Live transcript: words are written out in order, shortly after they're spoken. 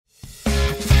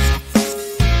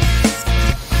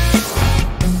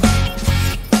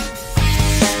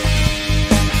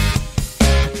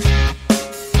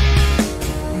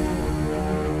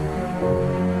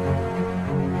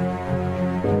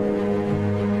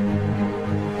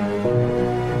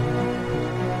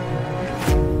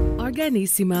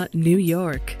Arganissima, New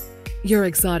York. Your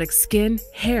exotic skin,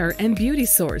 hair, and beauty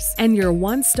source, and your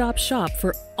one-stop shop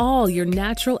for all your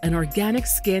natural and organic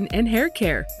skin and hair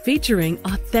care, featuring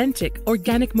authentic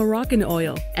organic Moroccan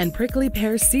oil and prickly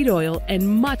pear seed oil and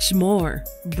much more.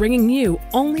 Bringing you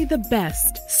only the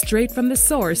best, straight from the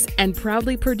source and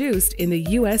proudly produced in the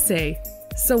USA.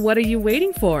 So what are you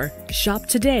waiting for? Shop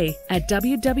today at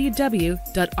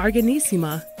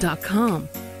www.arganissima.com.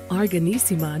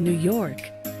 Arganissima, New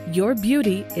York. Your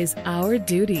beauty is our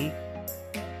duty.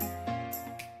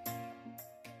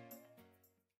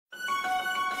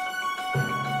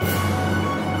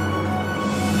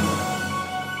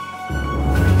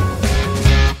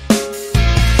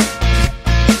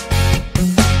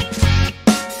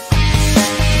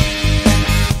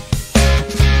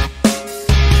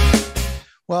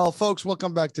 Well, folks,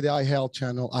 welcome back to the iHealth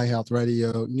channel, iHealth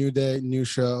Radio. New day, new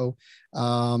show,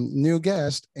 new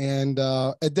guest, and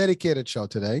a dedicated show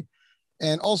today,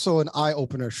 and also an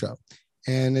eye-opener show.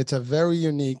 And it's a very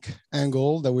unique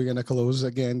angle that we're going to close.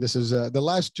 Again, this is the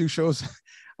last two shows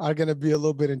are going to be a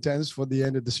little bit intense for the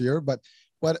end of this year, but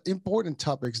what important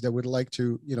topics that we'd like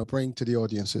to, bring to the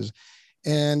audiences.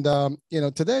 And,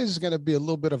 today is going to be a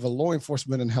little bit of a law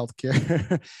enforcement and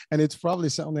healthcare. And it's probably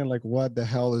sounding like, what the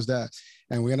hell is that?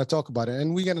 And we're going to talk about it.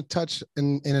 And we're going to touch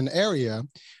in an area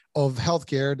of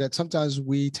healthcare that sometimes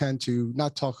we tend to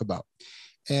not talk about.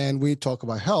 And we talk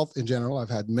about health in general. I've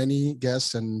had many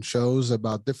guests and shows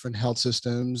about different health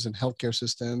systems and healthcare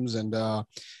systems and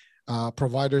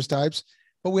providers types,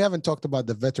 but we haven't talked about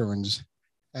the veterans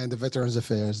and the Veterans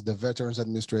Affairs, the Veterans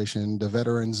Administration, the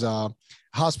Veterans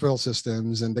hospital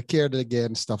systems, and the care they get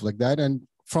and stuff like that. And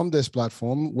from this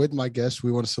platform, with my guests,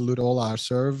 we want to salute all our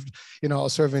serving,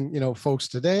 folks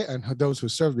today and those who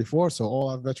served before. So all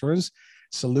our veterans,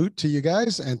 salute to you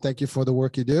guys, and thank you for the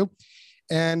work you do.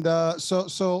 And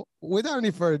so without any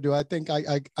further ado, I think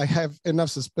I have enough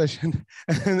suspicion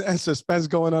and suspense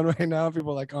going on right now.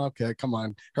 People are like, oh, okay, come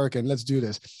on, Hurricane, let's do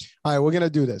this. All right, we're going to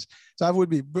do this. So I would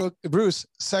be Bruce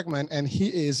Sackman, and he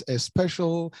is a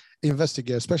special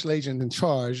investigator, special agent in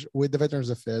charge with the Veterans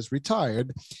Affairs,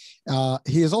 retired.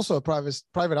 He is also a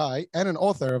private eye and an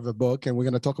author of a book, and we're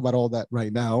going to talk about all that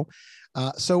right now.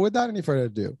 So without any further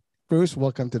ado, Bruce,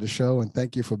 welcome to the show, and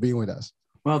thank you for being with us.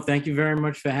 Well, thank you very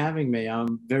much for having me.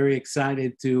 I'm very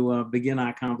excited to begin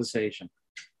our conversation.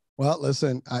 Well,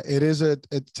 listen,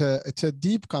 it's a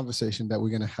deep conversation that we're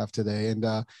going to have today, and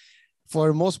for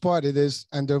the most part, it is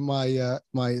under my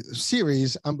my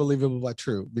series, Unbelievable but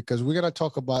True, because we're going to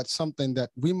talk about something that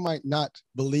we might not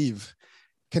believe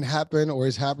can happen or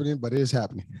is happening, but it is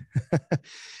happening,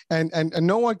 and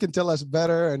no one can tell us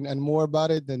better and more about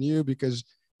it than you, because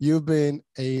you've been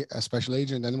a special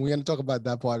agent, and we're going to talk about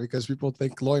that part, because people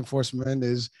think law enforcement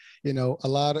is, a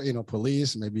lot of,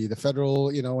 police, maybe the federal,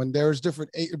 and there's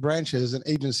different branches and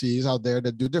agencies out there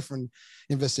that do different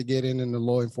investigating in the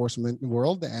law enforcement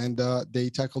world, and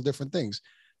they tackle different things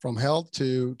from health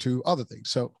to other things.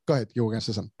 So go ahead, you were going to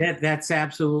say something. That's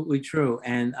absolutely true.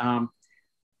 And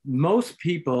most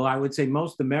people, I would say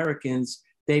most Americans,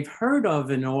 they've heard of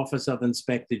an Office of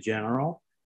Inspector General,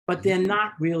 but they're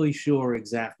not really sure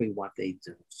exactly what they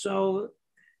do. So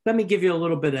let me give you a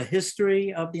little bit of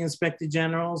history of the Inspector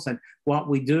Generals and what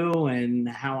we do and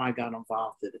how I got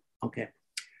involved in it. Okay.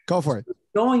 Go for it.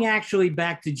 Going actually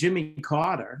back to Jimmy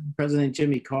Carter, President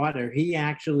Jimmy Carter, he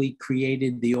actually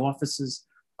created the offices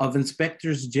of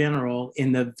Inspectors General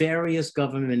in the various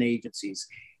government agencies.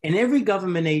 And every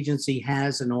government agency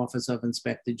has an Office of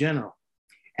Inspector General.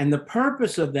 And the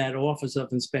purpose of that Office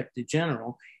of Inspector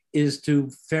General is to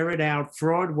ferret out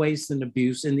fraud, waste, and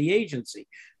abuse in the agency.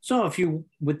 So if you,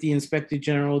 with the Inspector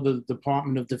General of the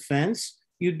Department of Defense,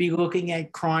 you'd be looking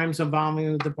at crimes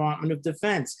involving the Department of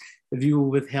Defense. If you were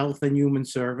with Health and Human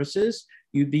Services,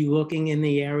 you'd be looking in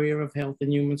the area of Health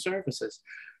and Human Services.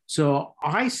 So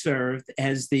I served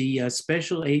as the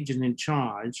special agent in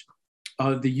charge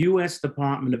of the U.S.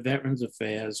 Department of Veterans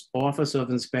Affairs, Office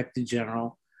of Inspector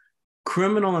General,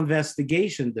 Criminal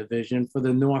Investigation Division for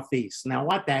the Northeast. Now,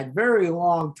 what that very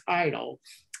long title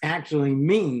actually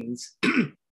means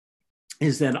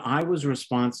is that I was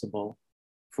responsible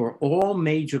for all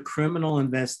major criminal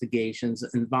investigations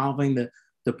involving the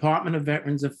Department of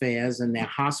Veterans Affairs and their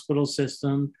hospital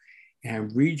system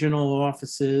and regional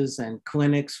offices and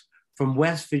clinics from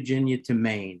West Virginia to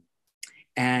Maine.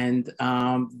 And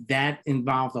that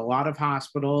involved a lot of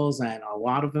hospitals and a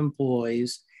lot of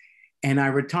employees. And I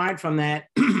retired from that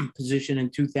position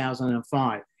in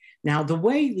 2005. Now, the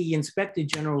way the Inspector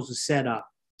Generals are set up,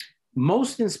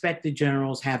 most Inspector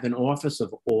Generals have an Office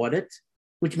of Audit,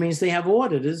 which means they have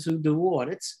auditors who do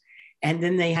audits. And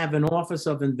then they have an Office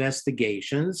of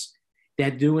Investigations.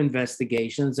 that do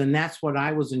investigations, and that's what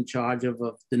I was in charge of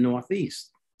the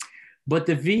Northeast. But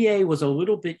the VA was a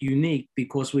little bit unique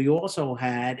because we also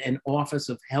had an Office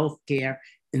of Healthcare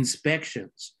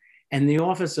Inspections. And the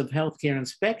Office of Healthcare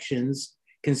Inspections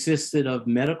consisted of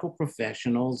medical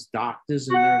professionals, doctors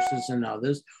and nurses and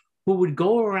others, who would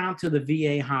go around to the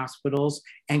VA hospitals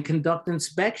and conduct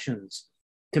inspections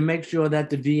to make sure that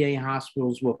the VA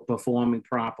hospitals were performing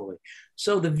properly.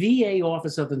 So the VA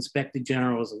Office of Inspector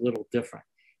General is a little different.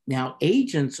 Now,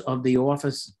 agents of the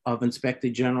Office of Inspector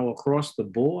General across the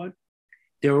board,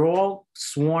 they're all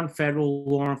sworn federal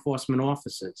law enforcement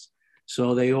officers.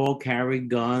 So they all carry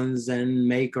guns and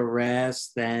make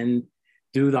arrests and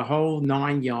do the whole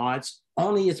 9 yards,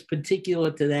 only it's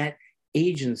particular to that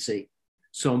agency.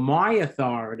 So my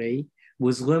authority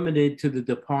was limited to the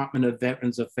Department of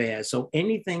Veterans Affairs. So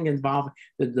anything involving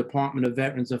the Department of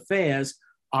Veterans Affairs,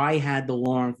 I had the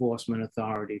law enforcement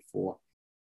authority for.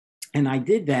 And I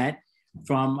did that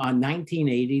from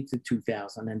 1980 to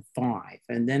 2005.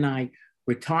 And then I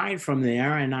retired from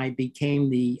there and I became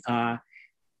the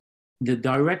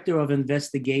director of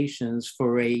investigations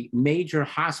for a major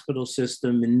hospital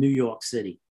system in New York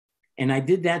City. And I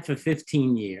did that for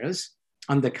 15 years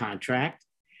under contract.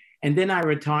 And then I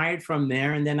retired from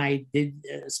there. And then I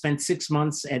spent 6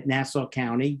 months at Nassau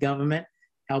County government,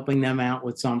 helping them out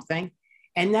with something.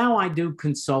 And now I do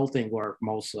consulting work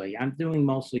mostly. I'm doing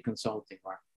mostly consulting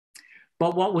work.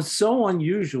 But what was so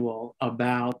unusual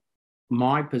about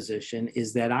my position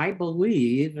is that I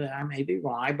believe, I may be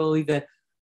wrong, I believe that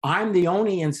I'm the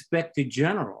only inspector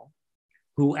general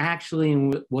who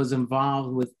actually was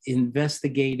involved with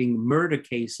investigating murder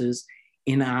cases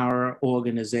in our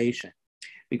organization,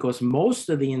 because most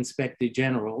of the inspector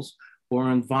generals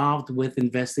were involved with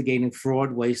investigating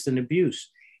fraud, waste, and abuse.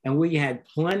 And we had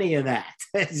plenty of that,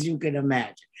 as you can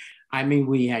imagine. I mean,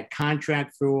 we had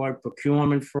contract fraud,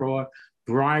 procurement fraud,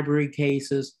 bribery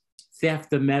cases,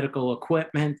 theft of medical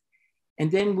equipment.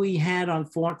 And then we had,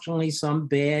 unfortunately, some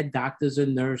bad doctors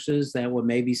and nurses that were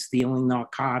maybe stealing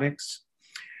narcotics,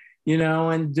 you know,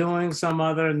 and doing some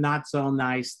other not so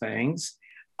nice things.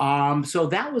 So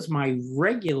that was my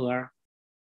regular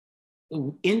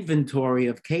inventory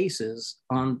of cases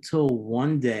until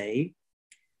one day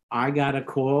I got a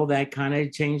call that kind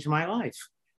of changed my life.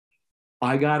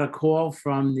 I got a call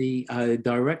from the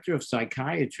director of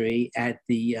psychiatry at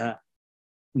the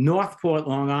Northport,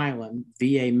 Long Island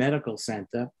VA Medical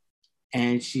Center.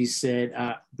 And she said,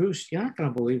 Bruce, you're not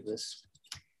going to believe this,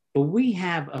 but we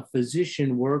have a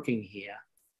physician working here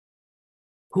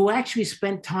who actually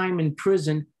spent time in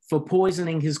prison for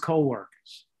poisoning his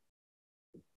coworkers.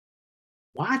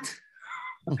 What?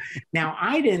 Now,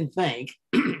 I didn't think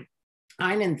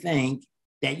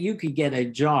that you could get a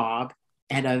job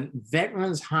at a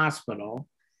veterans hospital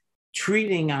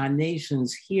treating our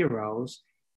nation's heroes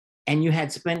and you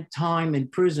had spent time in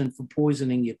prison for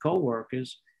poisoning your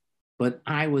coworkers, but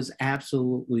I was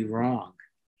absolutely wrong.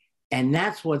 And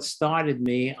that's what started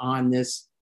me on this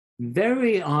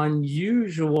very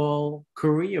unusual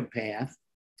career path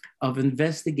of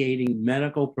investigating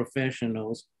medical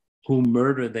professionals who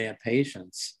murder their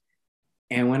patients.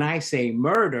 And when I say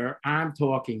murder, I'm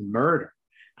talking murder.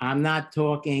 I'm not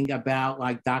talking about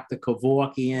like Dr.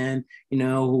 Kevorkian, you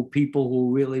know, who people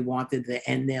who really wanted to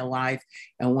end their life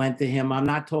and went to him. I'm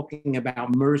not talking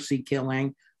about mercy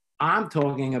killing. I'm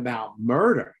talking about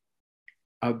murder,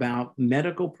 about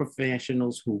medical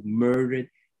professionals who murdered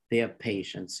their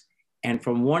patients. And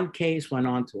from one case went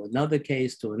on to another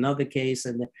case, to another case.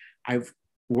 And I've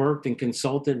worked and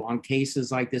consulted on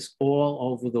cases like this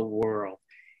all over the world.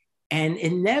 And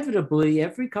inevitably,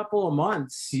 every couple of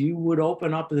months, you would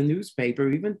open up the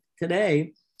newspaper. Even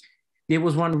today, there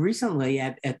was one recently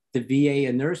at the VA,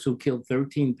 a nurse who killed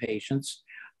 13 patients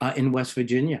in West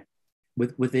Virginia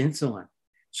with insulin.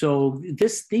 So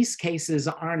these cases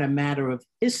aren't a matter of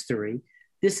history.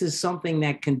 This is something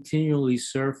that continually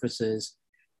surfaces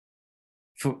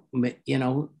for, you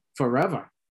know, forever.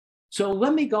 So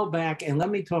let me go back and let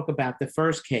me talk about the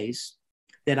first case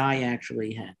that I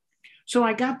actually had. So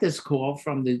I got this call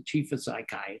from the chief of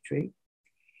psychiatry,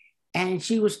 and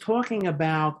she was talking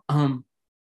about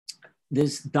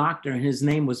this doctor, and his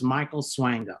name was Michael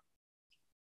Swango.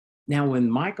 Now,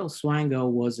 when Michael Swango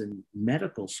was in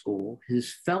medical school,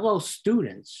 his fellow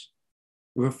students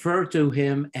referred to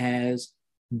him as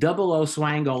 00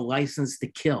 Swango, licensed to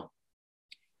kill,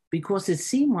 because it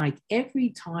seemed like every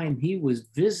time he was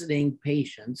visiting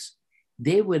patients,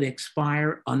 they would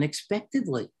expire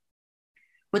unexpectedly.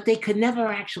 But they could never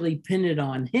actually pin it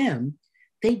on him.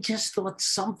 They just thought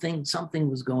something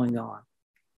was going on.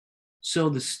 So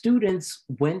the students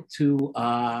went to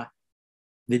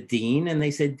the dean, and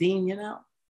they said, Dean, you know,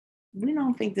 we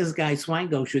don't think this guy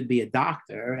Swango should be a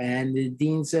doctor. And the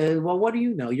dean said, well, what do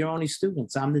you know? You're only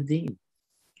students. I'm the dean.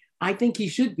 I think he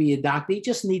should be a doctor. He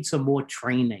just needs some more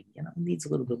training. You know, he needs a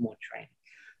little bit more training.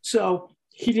 So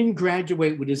he didn't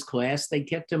graduate with his class. They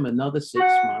kept him another 6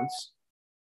 months.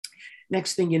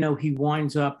 Next thing you know, he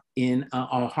winds up in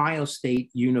Ohio State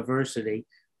University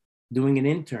doing an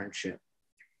internship.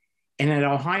 And at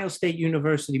Ohio State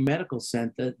University Medical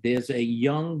Center, there's a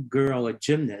young girl, a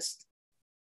gymnast.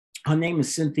 Her name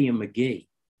is Cynthia McGee.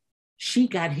 She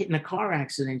got hit in a car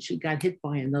accident. She got hit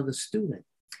by another student.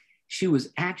 She was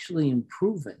actually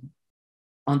improving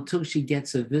until she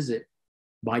gets a visit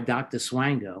by Dr.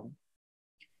 Swango.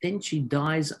 Then she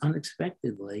dies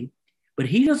unexpectedly, but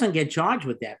he doesn't get charged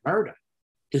with that murder.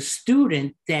 The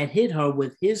student that hit her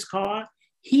with his car,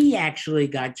 he actually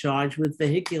got charged with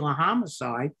vehicular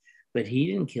homicide, but he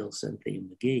didn't kill Cynthia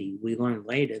McGee. We learned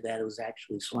later that it was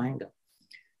actually Swango.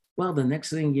 Well, the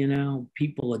next thing you know,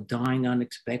 people are dying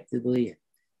unexpectedly, and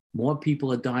more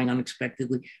people are dying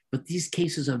unexpectedly, but these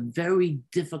cases are very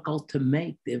difficult to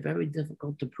make. They're very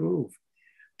difficult to prove.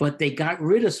 But they got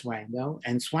rid of Swango,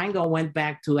 and Swango went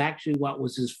back to actually what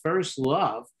was his first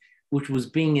love, which was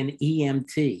being an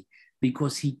EMT,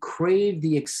 because he craved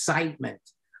the excitement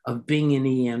of being an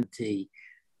EMT,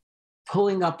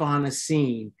 pulling up on a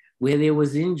scene where there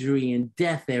was injury and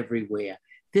death everywhere.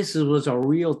 This was a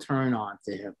real turn on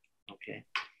to him, okay?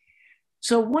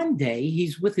 So one day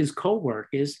he's with his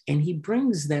coworkers and he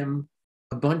brings them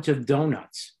a bunch of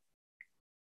donuts.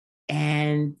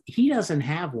 And he doesn't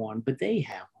have one, but they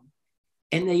have one.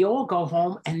 And they all go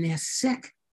home and they're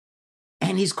sick.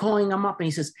 And he's calling them up and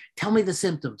he says, tell me the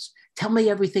symptoms. Tell me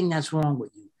everything that's wrong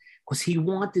with you. Because he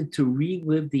wanted to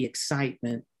relive the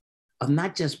excitement of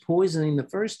not just poisoning the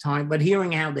first time, but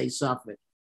hearing how they suffered.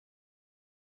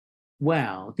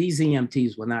 Well, these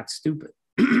EMTs were not stupid.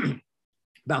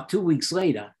 About 2 weeks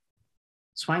later,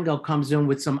 Swango comes in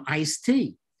with some iced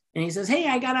tea. And he says, hey,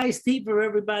 I got iced tea for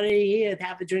everybody here.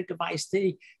 Have a drink of iced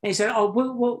tea. And he said, oh,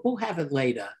 we'll have it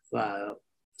later,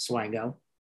 Swango.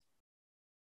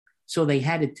 So they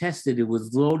had it tested. It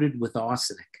was loaded with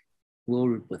arsenic,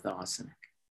 loaded with arsenic.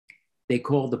 They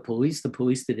called the police. The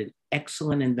police did an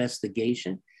excellent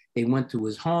investigation. They went to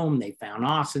his home. They found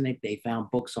arsenic. They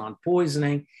found books on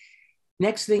poisoning.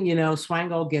 Next thing you know,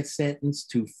 Swango gets sentenced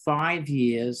to 5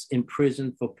 years in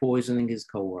prison for poisoning his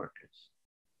coworkers.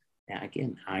 Now,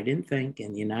 again, I didn't think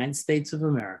in the United States of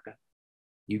America,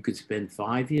 you could spend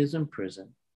 5 years in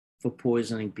prison for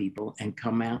poisoning people and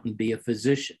come out and be a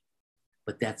physician.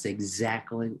 But that's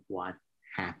exactly what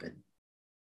happened.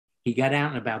 He got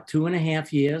out in about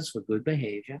 2.5 years for good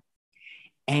behavior.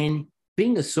 And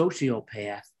being a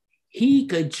sociopath, he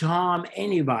could charm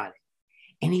anybody.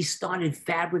 And he started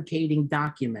fabricating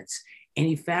documents. And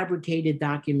he fabricated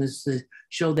documents to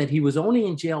show that he was only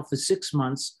in jail for 6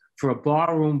 months for a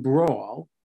barroom brawl.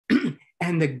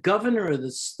 And the governor of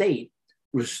the state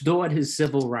restored his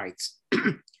civil rights.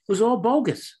 It was all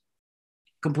bogus,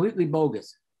 completely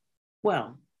bogus.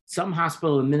 Well, some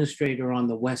hospital administrator on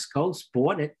the West Coast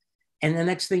bought it. And the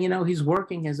next thing you know, he's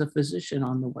working as a physician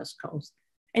on the West Coast.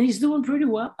 And he's doing pretty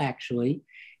well, actually.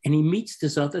 And he meets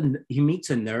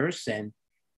a nurse and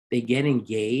they get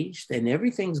engaged and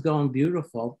everything's going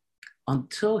beautiful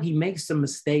until he makes the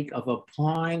mistake of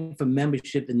applying for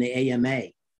membership in the AMA.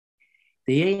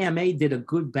 The AMA did a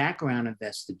good background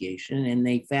investigation and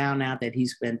they found out that he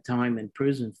spent time in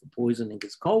prison for poisoning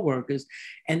his coworkers.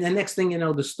 And the next thing you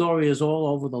know, the story is all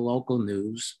over the local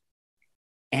news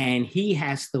and he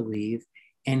has to leave.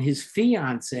 And his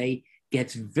fiance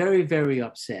gets very, very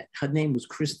upset. Her name was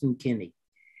Kristen Kinney.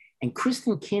 And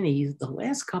Kristen Kinney, the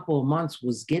last couple of months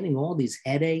was getting all these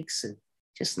headaches and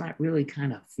just not really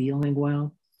kind of feeling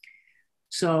well.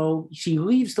 So she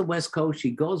leaves the West Coast.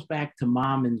 She goes back to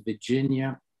mom in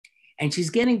Virginia and she's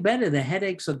getting better. The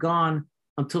headaches are gone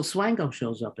until Swango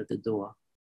shows up at the door.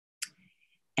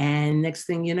 And next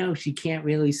thing you know, she can't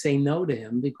really say no to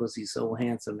him because he's so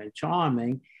handsome and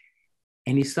charming.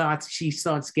 And she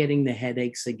starts getting the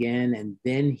headaches again. And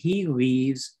then he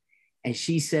leaves and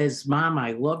she says, Mom,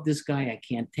 I love this guy. I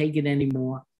can't take it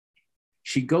anymore.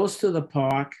 She goes to the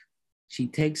park. She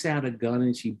takes out a gun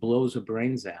and she blows her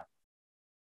brains out.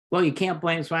 Well, you can't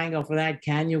blame Swango for that,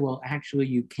 can you? Well, actually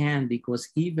you can, because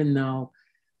even though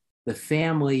the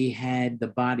family had the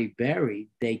body buried,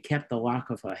 they kept a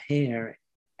lock of her hair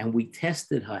and we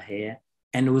tested her hair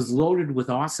and it was loaded with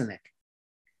arsenic.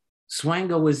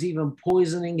 Swango was even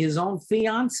poisoning his own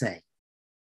fiance.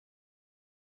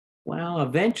 Well,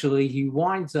 eventually he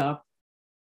winds up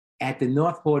at the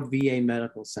Northport VA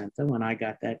Medical Center when I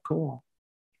got that call.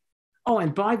 Oh,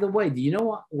 and by the way, do you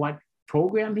know what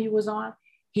program he was on?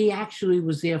 He actually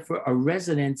was there for a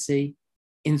residency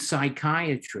in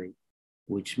psychiatry,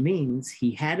 which means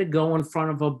he had to go in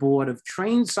front of a board of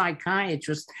trained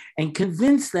psychiatrists and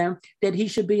convince them that he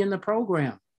should be in the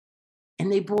program.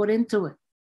 And they bought into it.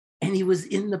 And he was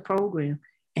in the program,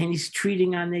 and he's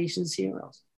treating our nation's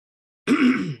heroes.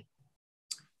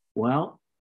 Well,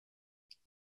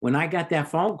 when I got that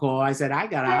phone call, I said, I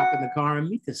got to hop in the car and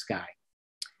meet this guy.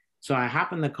 So I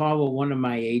hop in the car with one of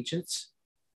my agents.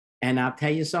 And I'll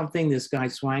tell you something, this guy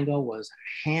Swango was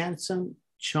handsome,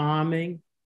 charming,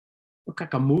 looked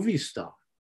like a movie star.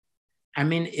 I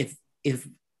mean, if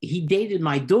he dated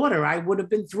my daughter, I would have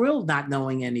been thrilled not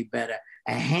knowing any better.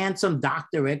 A handsome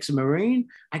Dr. ex-Marine.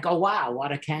 I go, wow,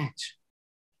 what a catch.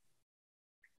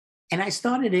 And I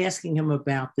started asking him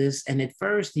about this. And at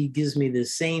first he gives me the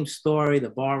same story, the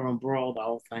barroom brawl, the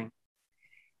whole thing.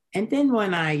 And then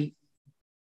when I,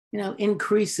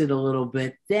 increase it a little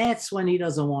bit, that's when he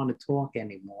doesn't want to talk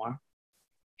anymore.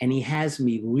 And he has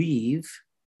me leave.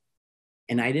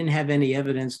 And I didn't have any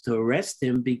evidence to arrest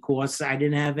him because I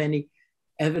didn't have any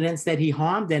evidence that he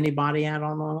harmed anybody out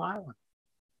on Long Island.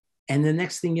 And the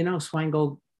next thing you know,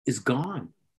 Swango is gone.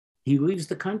 He leaves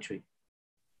the country.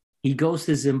 He goes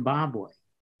to Zimbabwe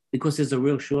because there's a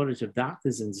real shortage of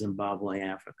doctors in Zimbabwe,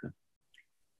 Africa.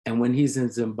 And when he's in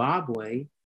Zimbabwe,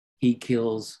 he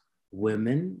kills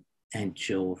women and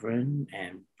children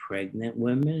and pregnant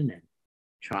women and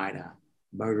try to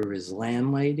murder his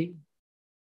landlady.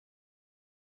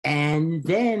 And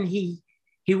then he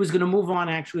was going to move on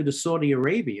actually to Saudi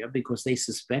Arabia because they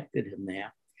suspected him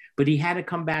there. But he had to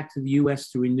come back to the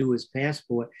US to renew his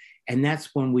passport. And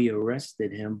that's when we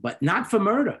arrested him, but not for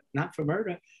murder,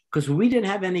 because we didn't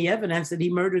have any evidence that he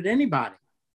murdered anybody,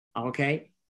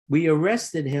 okay? We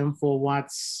arrested him for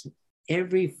what's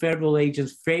every federal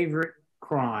agent's favorite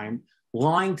crime,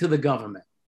 lying to the government.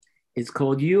 It's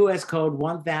called US Code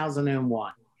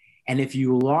 1001. And if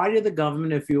you lie to the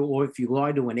government, if you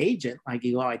lie to an agent, like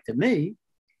he lied to me,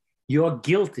 you're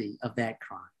guilty of that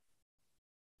crime.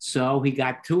 So he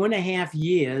got 2.5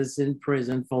 years in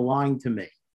prison for lying to me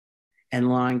and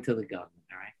lying to the government,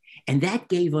 all right? And that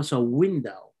gave us a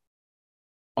window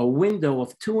of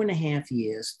 2.5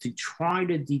 years to try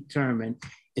to determine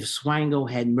if Swango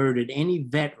had murdered any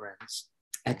veterans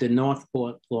at the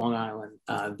Northport, Long Island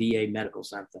VA Medical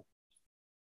Center.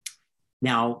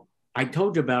 Now, I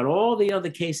told you about all the other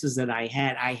cases that I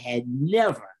had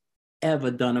never,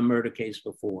 ever done a murder case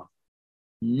before,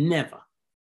 never.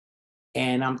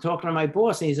 And I'm talking to my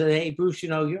boss and he said, hey, Bruce,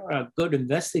 you're a good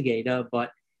investigator,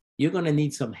 but you're going to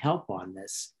need some help on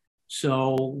this.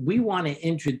 So we want to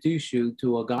introduce you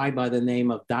to a guy by the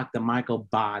name of Dr. Michael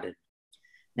Baden.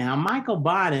 Now, Michael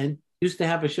Baden used to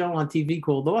have a show on TV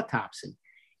called Autopsy.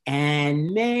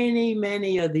 And many,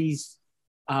 many of these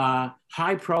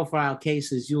high-profile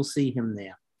cases, you'll see him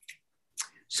there.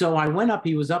 So I went up.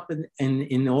 He was up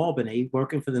in Albany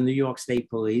working for the New York State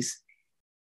Police.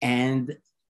 And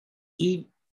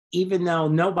even though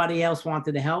nobody else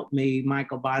wanted to help me,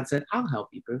 Michael Baden said, I'll help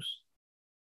you, Bruce.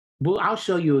 Well, I'll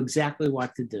show you exactly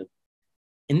what to do.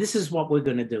 And this is what we're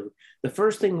going to do. The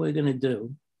first thing we're going to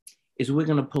do is we're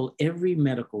going to pull every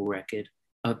medical record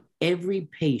of every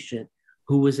patient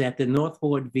who was at the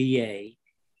Northport VA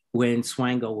when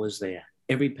Swango was there,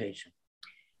 every patient.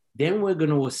 Then we're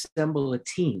going to assemble a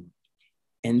team.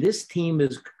 And this team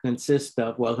consists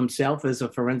of, well, himself as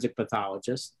a forensic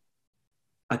pathologist,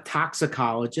 a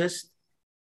toxicologist,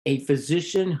 a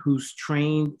physician who's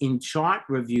trained in chart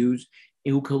reviews,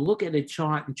 and who could look at a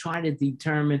chart and try to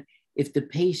determine if the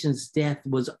patient's death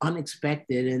was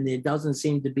unexpected and there doesn't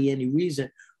seem to be any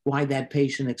reason why that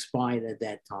patient expired at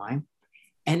that time.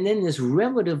 And then this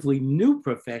relatively new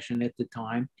profession at the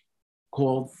time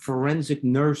called forensic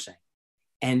nursing.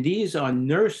 And these are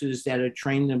nurses that are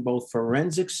trained in both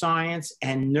forensic science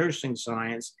and nursing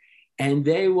science. And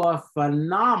they were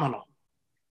phenomenal.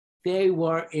 They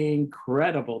were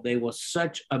incredible. They were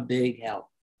such a big help.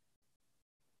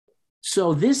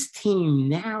 So this team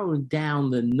narrowed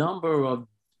down the number of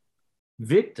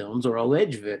victims or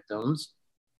alleged victims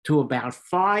to about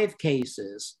 5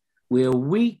 cases where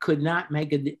we could not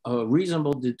make a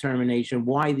reasonable determination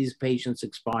why these patients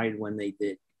expired when they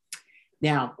did.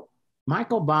 Now,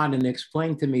 Michael Baden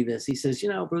explained to me this. He says,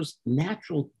 Bruce,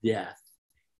 natural death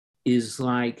is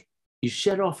like you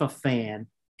shut off a fan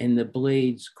and the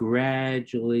blades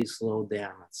gradually slow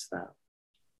down and stop.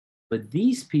 But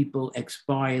these people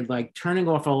expired like turning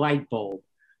off a light bulb.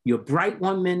 You're bright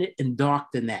one minute and dark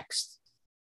the next,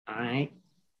 all right?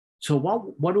 So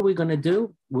what are we gonna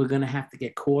do? We're gonna have to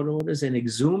get court orders and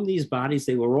exhume these bodies.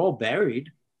 They were all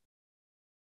buried.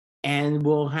 and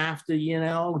we'll have to,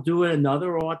 do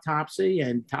another autopsy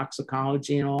and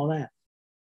toxicology and all that.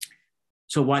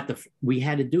 So what we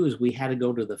had to do is we had to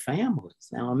go to the families.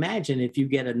 Now imagine if you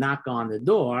get a knock on the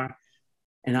door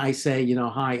and I say,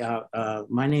 hi,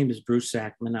 my name is Bruce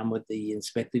Sackman. I'm with the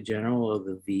Inspector General of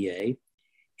the VA.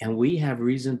 And we have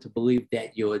reason to believe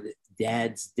that your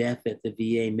dad's death at the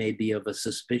VA may be of a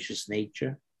suspicious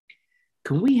nature.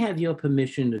 Can we have your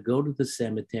permission to go to the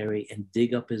cemetery and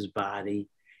dig up his body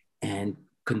and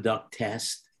conduct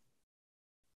tests?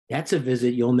 That's a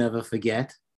visit you'll never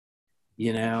forget.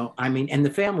 And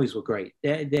the families were great.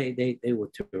 They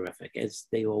were terrific, as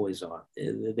they always are.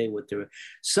 They were terrific.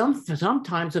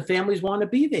 Sometimes the families want to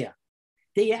be there.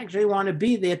 They actually want to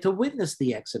be there to witness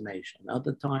the exhumation.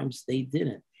 Other times they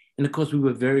didn't. And of course, we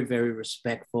were very, very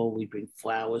respectful. We bring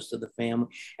flowers to the family.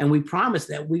 And we promised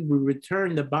that we would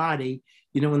return the body,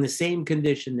 in the same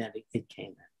condition that it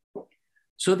came in.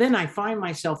 So then I find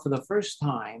myself for the first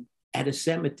time at a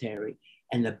cemetery,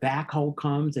 and the backhoe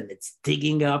comes and it's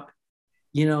digging up,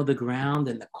 the ground,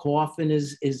 and the coffin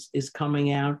is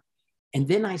coming out. And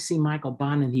then I see Michael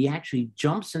Bond, and he actually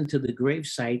jumps into the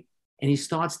gravesite and he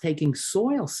starts taking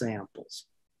soil samples.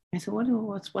 I said,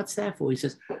 what's that for? He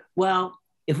says, well,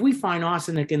 if we find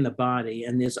arsenic in the body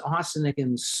and there's arsenic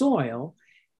in the soil,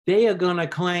 they are going to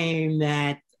claim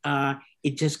that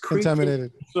it just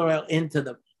contaminated soil into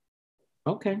the.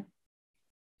 Okay.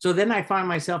 So then I find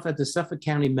myself at the Suffolk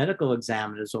County Medical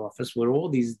Examiner's office with all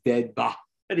these dead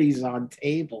bodies on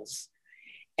tables,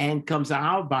 and comes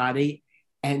our body,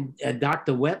 and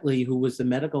Dr. Wetley, who was the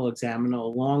medical examiner,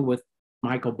 along with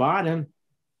Michael Bottom,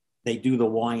 they do the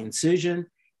Y incision.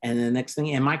 And the next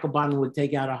thing, and Michael Bottom would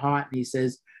take out a heart, and he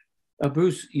says,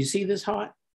 Bruce, you see this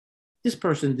heart? This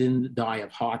person didn't die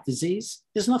of heart disease.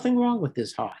 There's nothing wrong with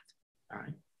this heart. All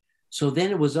right. So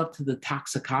then it was up to the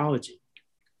toxicology.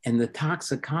 And the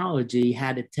toxicology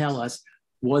had to tell us,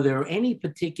 were there any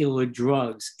particular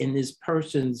drugs in this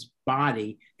person's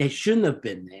body that shouldn't have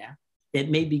been there, that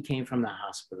maybe came from the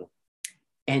hospital?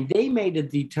 And they made a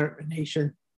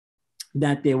determination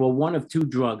that there were one of two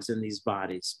drugs in these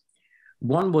bodies.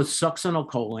 One was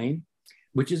succinylcholine,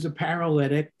 which is a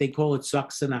paralytic. They call it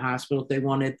sucks in the hospital. If they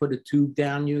want to put a tube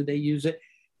down you, they use it.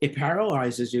 It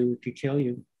paralyzes you, it could kill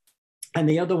you. And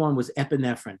the other one was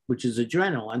epinephrine, which is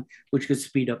adrenaline, which could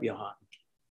speed up your heart.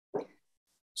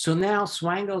 So now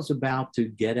Swango's about to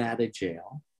get out of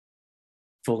jail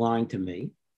for lying to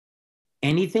me.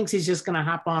 And he thinks he's just going to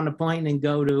hop on a plane and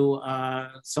go to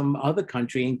some other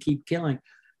country and keep killing.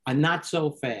 Not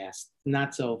so fast,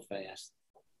 not so fast.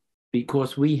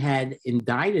 Because we had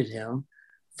indicted him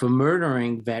for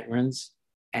murdering veterans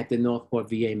at the Northport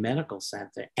VA Medical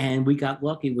Center. And we got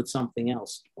lucky with something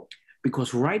else.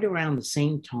 Because right around the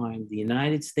same time, the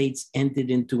United States entered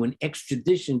into an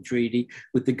extradition treaty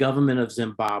with the government of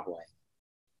Zimbabwe.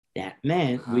 That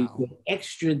meant we could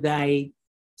extradite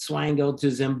Swango to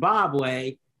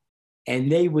Zimbabwe,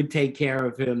 and they would take care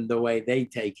of him the way they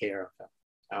take care of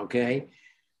him, okay?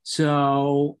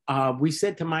 So we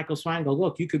said to Michael Swango,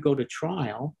 look, you could go to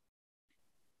trial,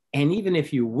 and even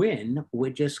if you win,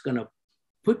 we're just going to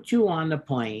put you on the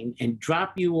plane and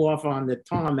drop you off on the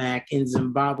tarmac in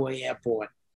Zimbabwe airport.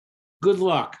 Good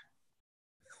luck.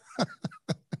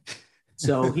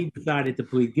 So he decided to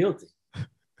plead guilty.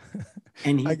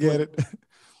 And I get it.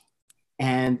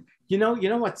 And you know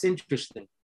what's interesting?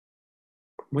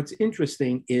 What's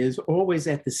interesting is always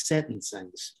at the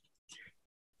sentencings,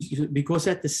 because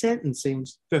at the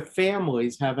sentencings, the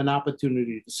families have an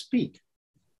opportunity to speak.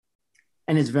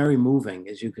 And it's very moving,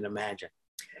 as you can imagine.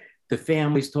 The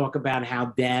families talk about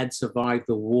how dad survived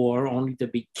the war only to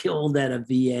be killed at a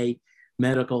VA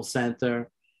medical center,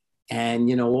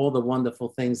 and all the wonderful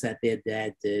things that their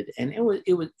dad did. And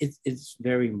it's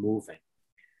very moving.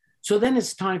 So then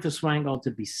it's time for Swango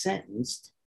to be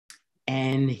sentenced,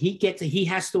 and he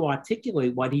has to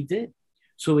articulate what he did.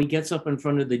 So he gets up in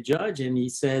front of the judge and he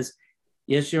says,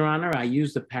 yes, Your Honor, I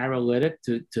used a paralytic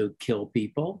to kill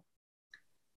people.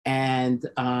 And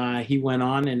he went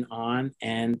on,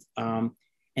 and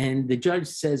the judge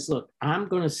says, look, I'm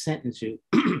going to sentence you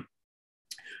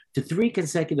to 3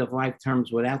 consecutive life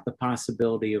terms without the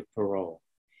possibility of parole.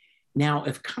 Now,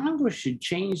 if Congress should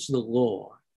change the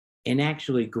law and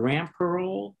actually grant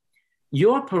parole,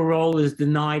 your parole is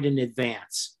denied in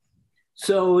advance.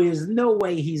 So there's no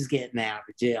way he's getting out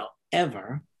of jail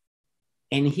ever.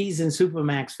 And he's in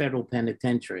Supermax Federal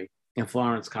Penitentiary in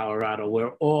Florence, Colorado,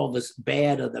 where all this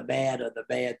bad of the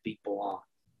bad people are.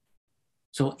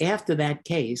 So after that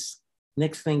case,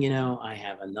 next thing you know, I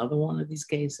have another one of these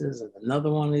cases and another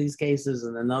one of these cases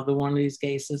and another one of these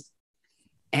cases.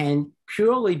 And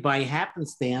purely by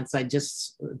happenstance, I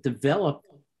just developed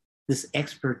this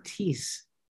expertise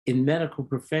in medical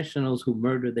professionals who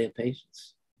murder their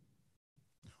patients.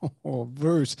 Oh,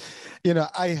 Bruce,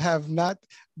 I have not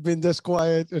been this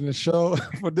quiet in a show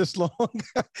for this long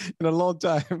in a long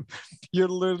time. You're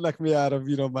literally like me out of,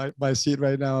 my seat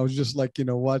right now. I was just like,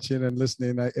 watching and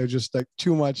listening. It was just like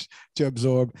too much to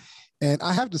absorb. And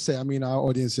I have to say, I mean, our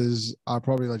audiences are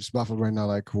probably like just baffled right now,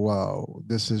 like, wow,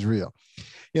 this is real.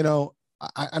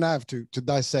 I have to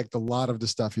dissect a lot of the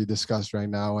stuff you discussed right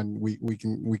now, and we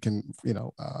can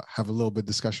have a little bit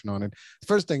discussion on it. The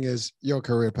first thing is your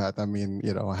career path. I mean,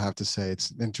 I have to say it's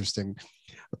an interesting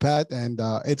path, and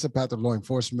it's a path of law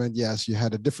enforcement. Yes, you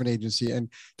had a different agency, and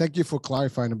thank you for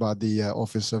clarifying about the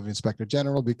Office of Inspector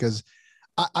General, because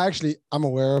I'm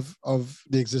aware of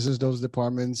the existence of those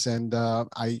departments, and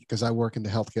because I work in the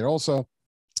healthcare also.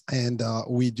 And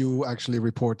we do actually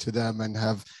report to them and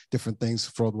have different things,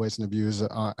 fraud, waste, and abuse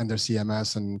under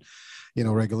CMS and,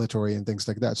 regulatory and things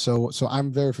like that. So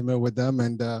I'm very familiar with them,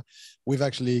 and we've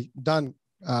actually done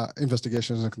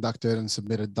investigations and conducted and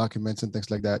submitted documents and things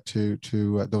like that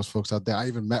to those folks out there. I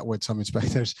even met with some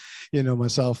inspectors,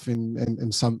 myself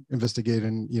in some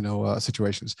investigating,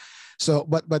 situations. So,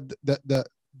 but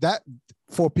that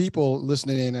for people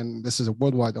listening in, and this is a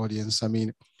worldwide audience, I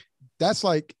mean, that's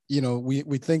like,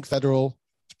 we think federal,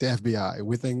 the FBI,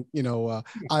 we think,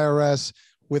 IRS,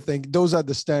 we think those are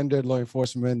the standard law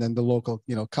enforcement and the local,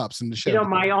 cops and the sheriff.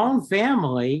 My own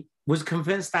family was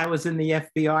convinced I was in the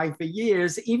FBI for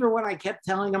years, even when I kept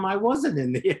telling them I wasn't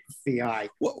in the FBI.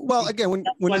 Well, again,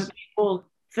 when people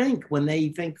think when they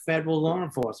think federal law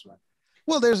enforcement.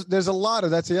 Well, there's a lot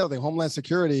of, that's the other thing. Homeland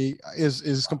Security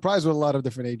is comprised with a lot of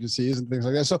different agencies and things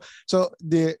like that. So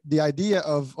the idea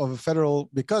of a federal,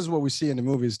 because what we see in the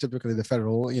movies, typically the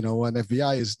federal, and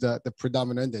FBI is the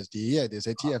predominant. There's DEA, there's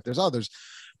ATF, there's others,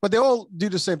 but they all do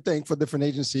the same thing for different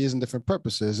agencies and different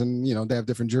purposes, and they have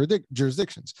different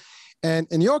jurisdictions. And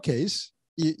in your case,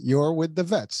 you're with the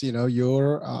vets.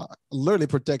 You're literally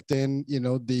protecting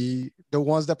the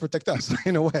ones that protect us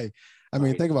in a way. I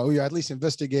mean, think about it. We at least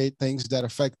investigate things that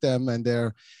affect them,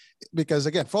 and because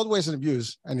again, fraud, waste, and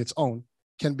abuse on its own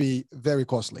can be very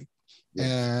costly. Yes.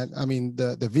 And I mean,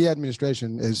 the VA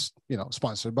administration is,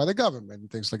 sponsored by the government and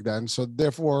things like that. And so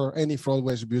therefore, any fraud,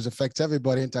 waste, abuse affects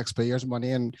everybody and taxpayers'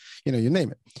 money, and, you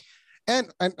name it.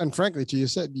 And frankly, you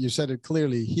said it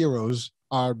clearly, heroes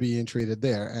are being treated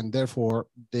there, and therefore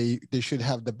they should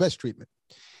have the best treatment.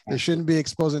 They shouldn't be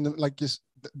exposing them like this.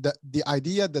 The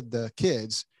idea that the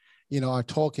kids, are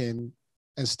talking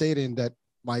and stating that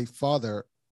my father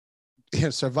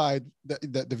survived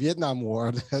the Vietnam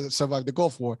War, survived the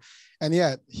Gulf War, and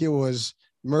yet he was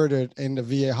murdered in the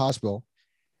VA hospital.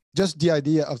 Just the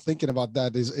idea of thinking about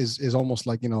that is almost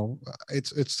like,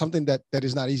 it's something that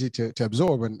is not easy to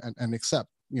absorb and accept,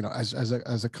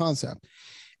 as a concept.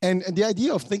 And the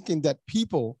idea of thinking that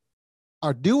people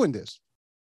are doing this,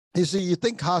 you see, you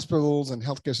think hospitals and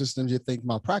healthcare systems, you think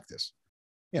malpractice,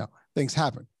 things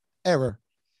happen. Error.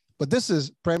 But this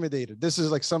is premeditated. This is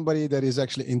like somebody that is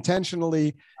actually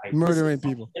intentionally murdering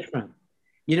people. Different.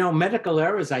 Medical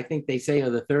errors, I think they say, are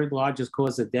the third largest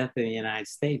cause of death in the United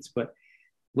States. But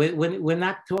we're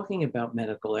not talking about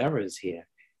medical errors here.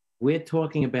 We're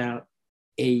talking about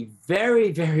a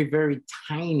very, very, very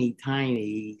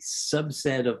tiny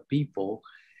subset of people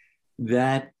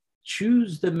that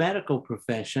choose the medical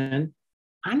profession.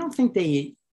 I don't think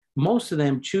most of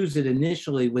them choose it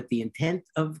initially with the intent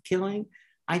of killing.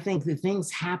 I think the things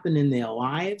happen in their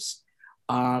lives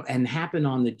and happen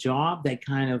on the job that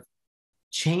kind of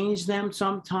change them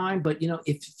sometime. But,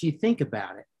 if you think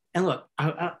about it, and look,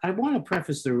 I want to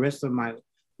preface the rest of my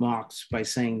remarks by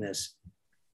saying this.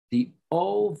 The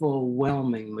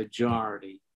overwhelming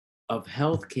majority of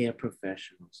healthcare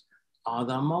professionals are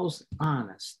the most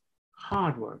honest,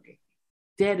 hardworking,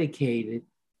 dedicated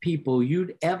people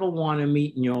you'd ever want to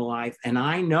meet in your life. And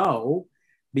I know,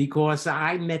 because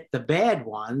I met the bad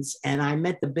ones, and I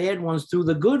met the bad ones through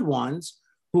the good ones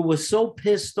who were so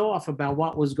pissed off about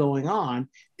what was going on,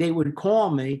 they would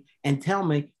call me and tell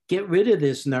me, get rid of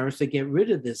this nurse or get rid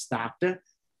of this doctor,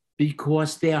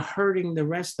 because they're hurting the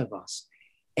rest of us.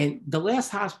 And the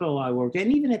last hospital I worked,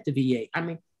 and even at the VA, I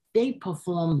mean, they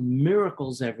performed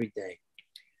miracles every day.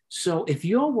 So if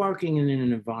you're working in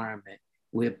an environment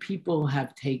where people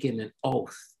have taken an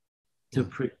oath to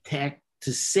protect,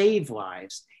 to save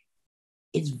lives,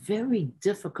 it's very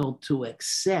difficult to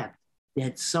accept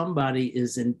that somebody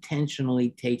is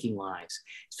intentionally taking lives.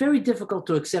 It's very difficult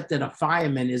to accept that a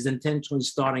fireman is intentionally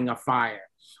starting a fire,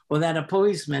 or that a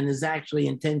policeman is actually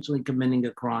intentionally committing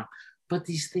a crime. But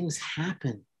these things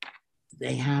happen.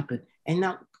 They happen. And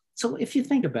now So if you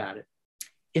think about it,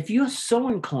 if you're so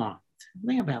inclined,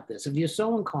 think about this, if you're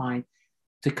so inclined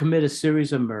to commit a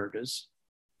series of murders,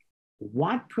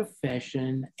 what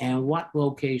profession and what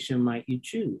location might you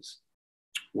choose?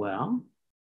 Well,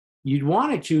 you'd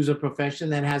want to choose a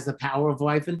profession that has the power of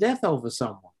life and death over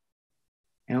someone.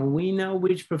 And we know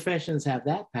which professions have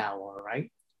that power,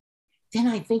 right? Then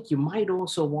I think you might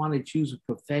also want to choose a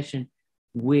profession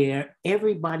where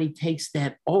everybody takes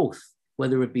that oath,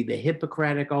 whether it be the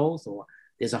Hippocratic Oath or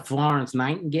there's a Florence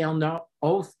Nightingale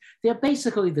oath. They're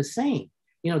basically the same.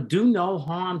 You know, do no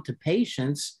harm to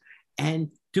patients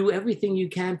and do everything you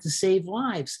can to save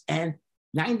lives. And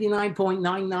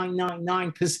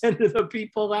 99.9999% of the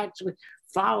people actually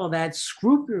follow that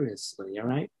scrupulously, all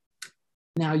right?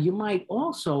 Now, you might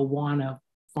also want to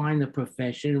find a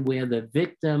profession where the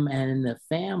victim and the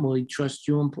family trust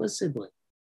you implicitly.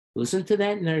 Listen to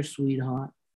that nurse, sweetheart.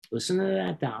 Listen to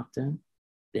that doctor.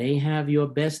 They have your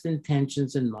best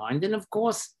intentions in mind. And of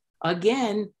course,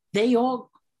 again, they all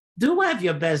do have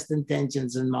your best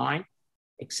intentions in mind,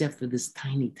 except for this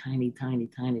tiny, tiny, tiny,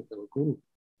 tiny little group,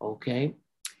 okay?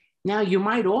 Now, you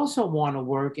might also want to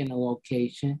work in a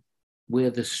location where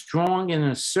the strong and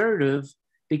assertive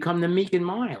become the meek and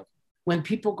mild. When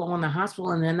people go in the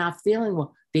hospital and they're not feeling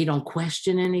well, they don't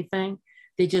question anything.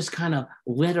 They just kind of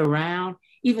let around.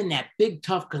 Even that big,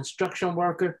 tough construction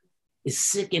worker is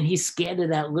sick and he's scared of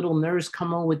that little nurse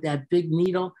coming with that big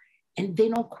needle, and they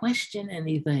don't question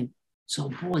anything. So,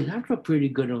 boy, that's a pretty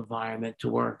good environment to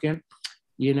work in,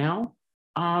 you know?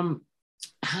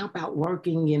 How about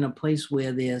working in a place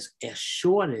where there's a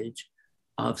shortage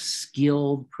of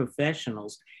skilled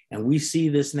professionals? And we see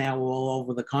this now all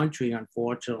over the country,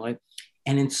 unfortunately.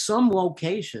 And in some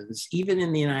locations, even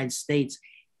in the United States,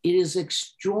 it is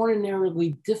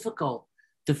extraordinarily difficult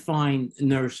to find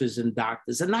nurses and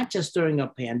doctors, and not just during a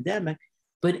pandemic,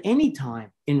 but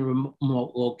anytime in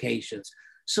remote locations.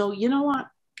 So you know what?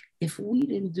 If we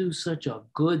didn't do such a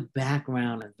good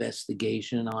background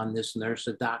investigation on this nurse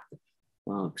or doctor,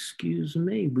 well, excuse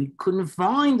me, we couldn't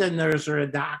find a nurse or a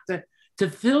doctor to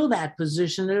fill that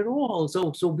position at all.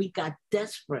 So we got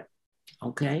desperate,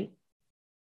 okay?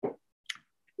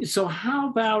 So how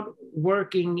about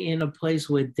working in a place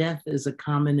where death is a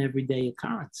common everyday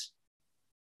occurrence?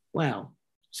 Well,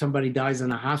 somebody dies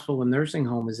in a hospital or nursing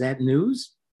home. Is that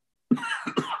news?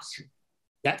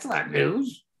 That's not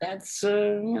news. That's,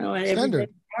 an everyday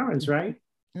occurrence, right?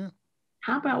 Yeah.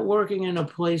 How about working in a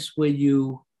place where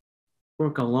you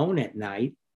work alone at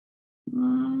night?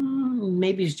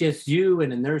 Maybe it's just you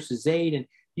and a nurse's aide, and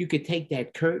you could take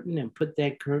that curtain and put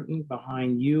that curtain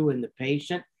behind you and the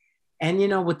patient. And,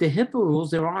 with the HIPAA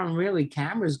rules, there aren't really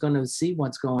cameras going to see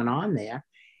what's going on there.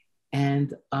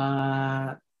 And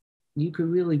you could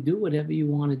really do whatever you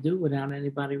want to do without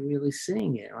anybody really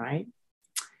seeing it, right?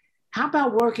 How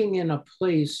about working in a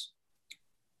place,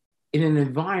 in an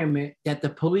environment that the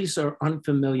police are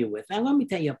unfamiliar with? Now, let me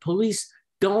tell you, police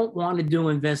don't want to do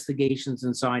investigations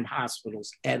inside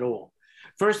hospitals at all.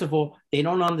 First of all, they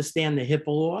don't understand the HIPAA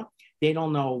law. They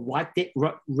don't know what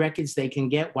records they can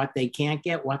get, what they can't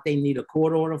get, what they need a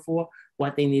court order for,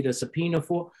 what they need a subpoena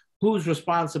for, who's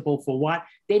responsible for what.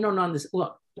 They don't understand.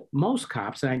 Look, most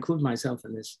cops, and I include myself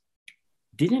in this,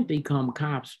 didn't become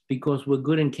cops because we're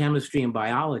good in chemistry and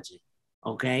biology,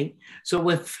 okay? So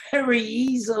we're very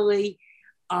easily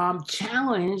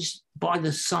challenged by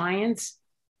the science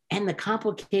and the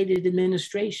complicated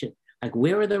administration. Like,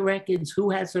 where are the records? Who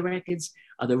has the records?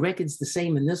 Are the records the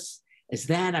same in this as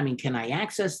that? I mean, can I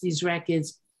access these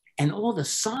records? And all the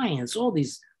science, all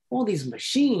these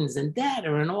machines and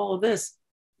data and all of this,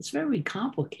 it's very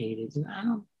complicated. And I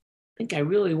don't think I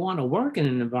really want to work in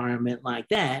an environment like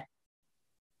that.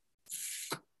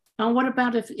 Now, what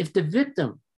about if the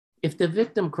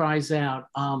victim cries out,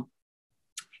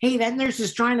 hey, that nurse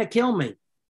is trying to kill me?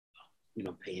 We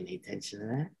don't pay any attention to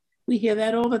that. We hear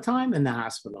that all the time in the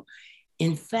hospital.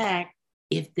 In fact,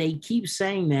 if they keep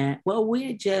saying that, well,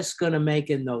 we're just going to make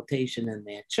a notation in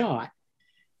their chart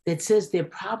that says they're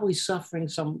probably suffering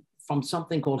from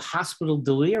something called hospital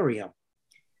delirium.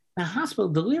 Now, hospital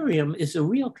delirium is a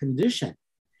real condition.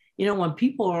 When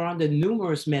people are under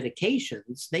numerous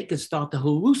medications, they could start to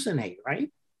hallucinate,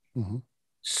 right? Mm-hmm.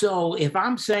 So if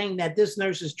I'm saying that this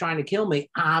nurse is trying to kill me,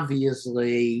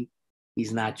 obviously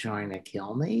he's not trying to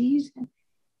kill me.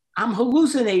 I'm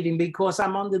hallucinating because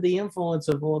I'm under the influence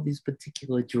of all these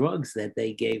particular drugs that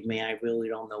they gave me. I really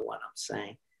don't know what I'm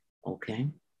saying, okay?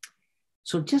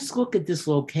 So just look at this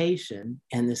location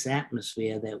and this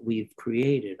atmosphere that we've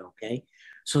created, okay?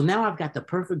 So now I've got the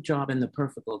perfect job in the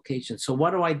perfect location. So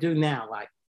what do I do now? Like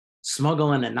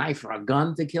smuggle in a knife or a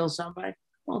gun to kill somebody?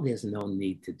 Well, there's no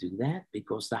need to do that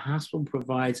because the hospital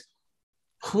provides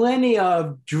plenty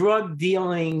of drug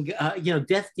dealing,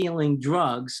 death dealing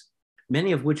drugs,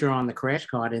 many of which are on the crash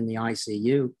cart in the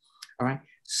ICU, all right,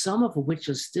 some of which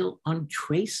are still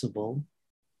untraceable,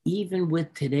 even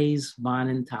with today's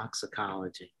modern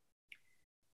toxicology.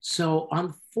 So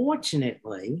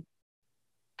unfortunately,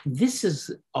 this is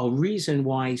a reason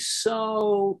why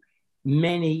so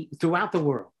many throughout the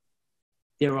world,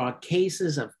 there are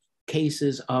cases of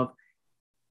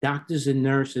doctors and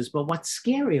nurses. But what's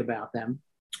scary about them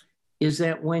is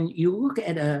that when you look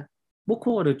at we'll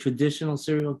call it a traditional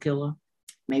serial killer,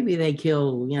 maybe they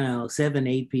kill, 7,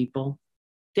 8 people.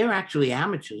 They're actually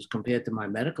amateurs compared to my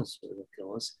medical serial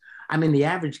killers. I mean, the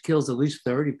average kills at least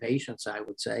 30 patients, I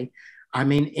would say. I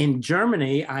mean, in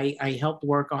Germany, I helped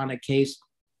work on a case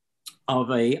of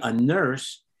a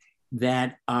nurse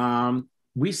that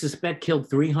we suspect killed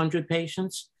 300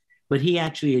 patients, but he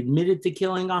actually admitted to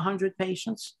killing 100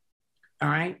 patients. All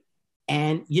right.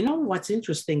 And you know what's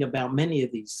interesting about many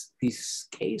of these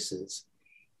cases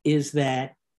is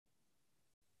that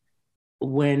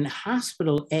when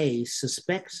hospital A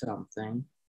suspects something,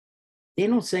 they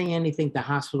don't say anything to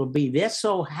hospital B. They're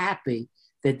so happy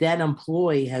that that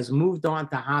employee has moved on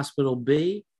to hospital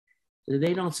B that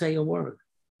they don't say a word.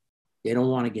 They don't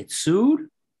want to get sued.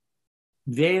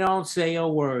 They don't say a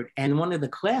word. And one of the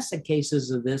classic cases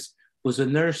of this was a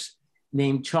nurse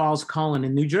named Charles Cullen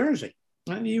in New Jersey.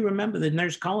 You remember the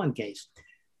Nurse Cullen case.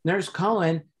 Nurse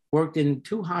Cullen worked in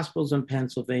 2 hospitals in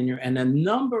Pennsylvania and a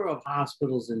number of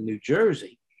hospitals in New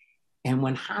Jersey. And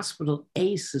when hospital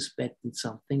A suspected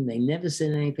something, they never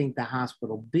said anything to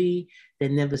hospital B. They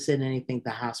never said anything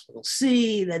to hospital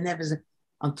C. They never said,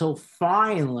 until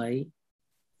finally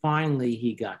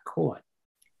he got caught.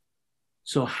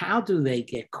 So how do they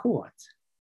get caught?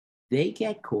 They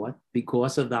get caught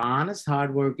because of the honest,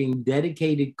 hardworking,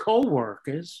 dedicated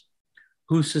co-workers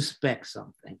who suspect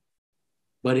something.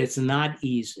 But it's not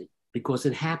easy because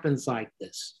it happens like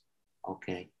this,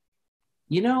 okay?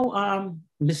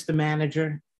 Mr.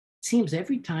 Manager, it seems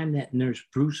every time that nurse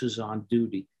Bruce is on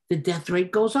duty, the death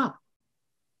rate goes up.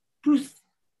 Bruce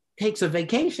takes a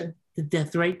vacation, the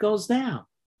death rate goes down.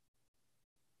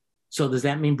 So does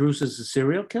that mean Bruce is a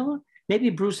serial killer? Maybe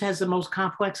Bruce has the most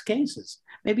complex cases.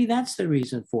 Maybe that's the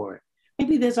reason for it.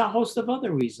 Maybe there's a host of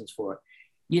other reasons for it.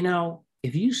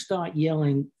 If you start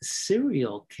yelling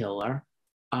serial killer,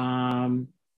 are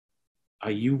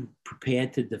you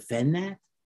prepared to defend that?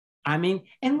 I mean,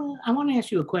 and I want to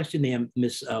ask you a question there,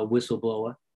 Miss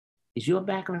Whistleblower. Is your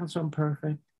background so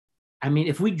perfect? I mean,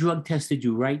 if we drug tested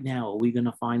you right now, are we going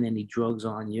to find any drugs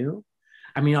on you?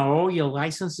 I mean, are all your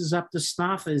licenses up to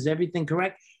snuff? Is everything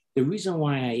correct? The reason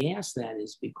why I ask that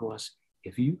is because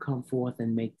if you come forth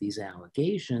and make these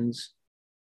allegations,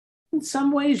 in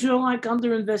some ways you're like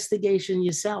under investigation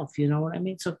yourself, you know what I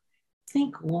mean? So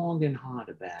think long and hard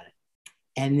about it.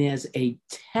 And there's a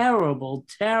terrible,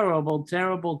 terrible,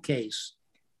 terrible case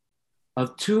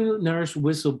of 2 nurse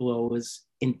whistleblowers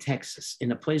in Texas,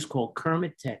 in a place called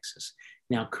Kermit, Texas.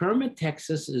 Now, Kermit,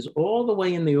 Texas is all the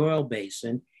way in the oil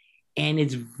basin, and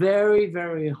it's very,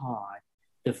 very hard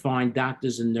to find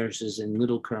doctors and nurses in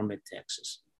Little Kermit,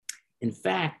 Texas. In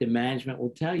fact, the management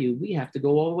will tell you, we have to go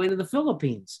all the way to the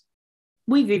Philippines.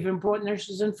 We've even brought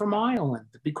nurses in from Ireland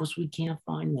because we can't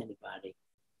find anybody.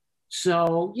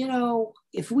 So,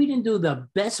 if we didn't do the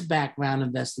best background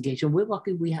investigation, we're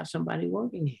lucky we have somebody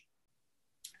working here.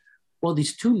 Well,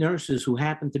 these 2 nurses who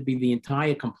happen to be the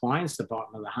entire compliance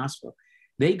department of the hospital,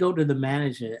 they go to the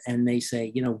manager and they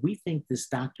say, we think this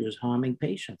doctor is harming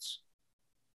patients.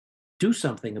 Do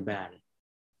something about it.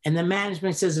 And the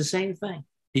management says the same thing.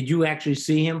 Did you actually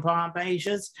see him harm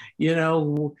patients?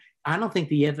 I don't think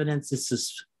the evidence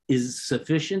is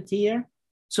sufficient here.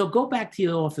 So go back to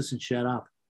your office and shut up.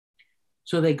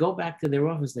 So they go back to their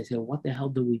office. They say, what the hell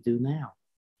do we do now?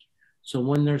 So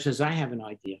one nurse says, I have an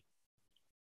idea.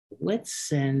 Let's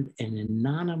send an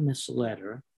anonymous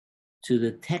letter to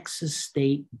the Texas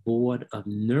State Board of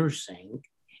Nursing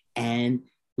and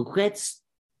let's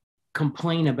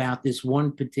complain about this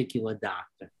one particular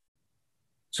doctor.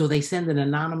 So they send an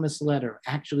anonymous letter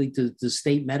actually to the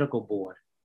state medical board.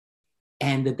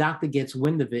 And the doctor gets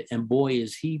wind of it, and boy,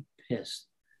 is he pissed.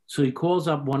 So he calls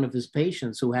up one of his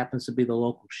patients who happens to be the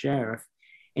local sheriff.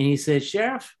 And he says,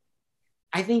 Sheriff,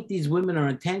 I think these women are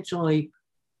intentionally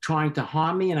trying to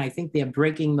harm me, and I think they're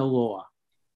breaking the law.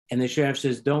 And the sheriff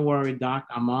says, don't worry, Doc,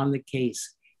 I'm on the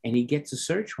case. And he gets a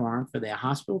search warrant for their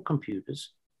hospital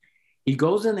computers. He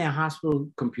goes in their hospital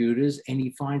computers and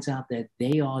he finds out that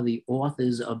they are the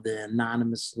authors of the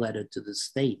anonymous letter to the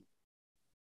state.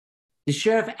 The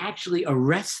sheriff actually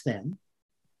arrests them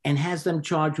and has them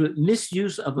charged with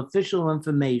misuse of official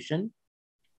information,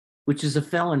 which is a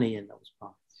felony in those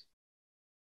parts.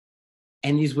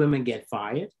 And these women get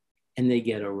fired and they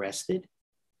get arrested.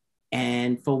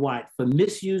 And for what? For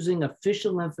misusing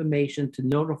official information to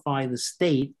notify the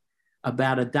state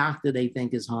about a doctor they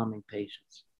think is harming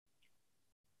patients.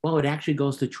 Well, it actually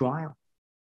goes to trial.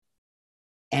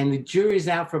 And the jury's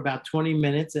out for about 20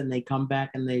 minutes and they come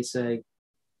back and they say,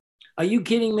 are you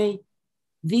kidding me?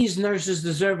 These nurses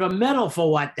deserve a medal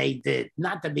for what they did,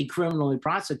 not to be criminally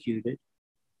prosecuted.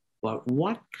 But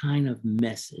what kind of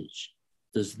message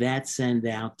does that send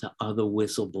out to other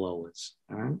whistleblowers?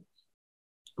 All right?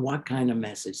 What kind of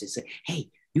message? They say, hey,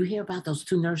 you hear about those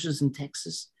 2 nurses in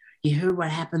Texas? You heard what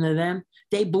happened to them?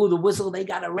 They blew the whistle, they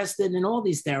got arrested, and all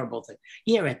these terrible things.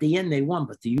 Yeah, at the end they won,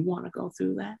 but do you want to go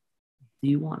through that? Do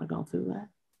you want to go through that?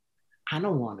 I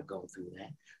don't want to go through that.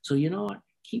 So you know what?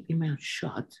 Keep your mouth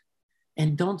shut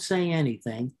and don't say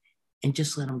anything and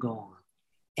just let them go on.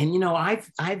 And you know, I've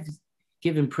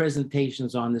given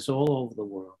presentations on this all over the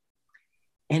world.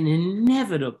 And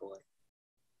inevitably,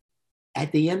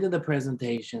 at the end of the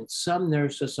presentation, some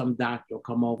nurse or some doctor will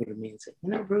come over to me and say, you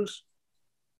know, Bruce,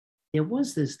 there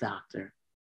was this doctor,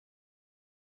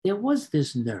 there was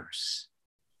this nurse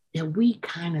that we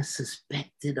kind of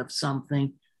suspected of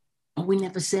something, but we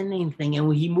never said anything.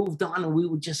 And he moved on and we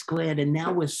were just glad. And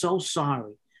now we're so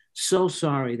sorry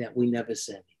that we never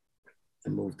said it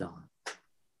and moved on.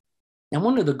 And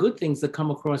one of the good things that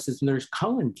come across this Nurse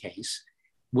Cullen case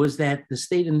was that the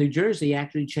state of New Jersey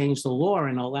actually changed the law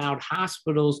and allowed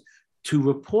hospitals to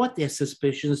report their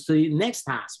suspicions to the next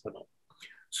hospital.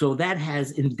 So that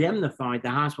has indemnified the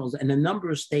hospitals, and a number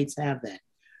of states have that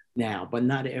now, but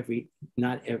not every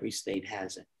state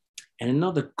has it. And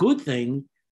another good thing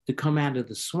to come out of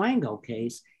the Swango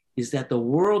case is that the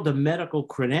world of medical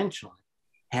credentialing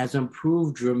has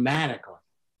improved dramatically.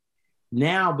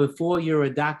 Now, before you're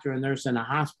a doctor or nurse in a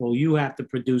hospital, you have to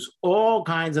produce all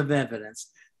kinds of evidence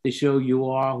to show you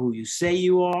are who you say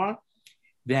you are,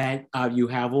 that you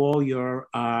have all your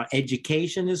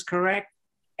education is correct,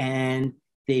 and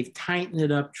they've tightened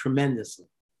it up tremendously.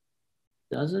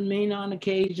 Doesn't mean on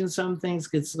occasion some things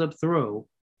could slip through,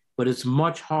 but it's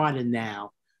much harder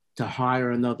now to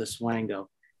hire another Swango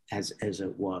as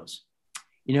it was.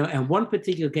 You know, and one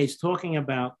particular case, talking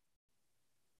about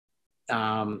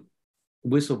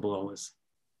whistleblowers,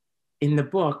 in the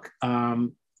book,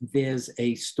 there's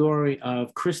a story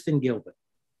of Kristen Gilbert.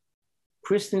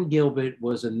 Kristen Gilbert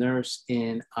was a nurse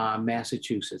in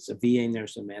Massachusetts, a VA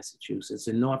nurse in Massachusetts,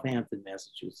 in Northampton,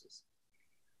 Massachusetts.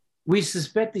 We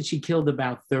suspected she killed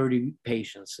about 30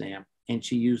 patients, Sam, and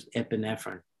she used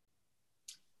epinephrine.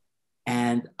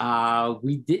 And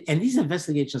and these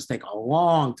investigations take a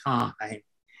long time.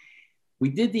 We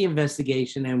did the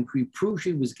investigation and we proved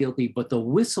she was guilty, but the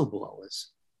whistleblowers,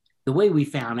 the way we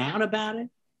found out about it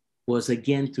was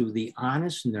again through the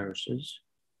honest nurses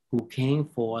who came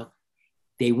forth.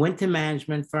 They went to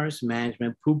management first,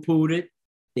 management poo-pooed it.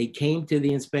 They came to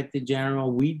the Inspector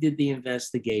General. We did the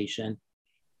investigation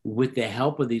with the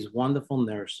help of these wonderful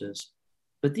nurses.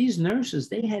 But these nurses,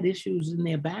 they had issues in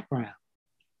their background.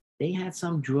 They had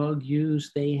some drug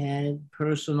use, they had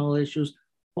personal issues.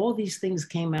 All these things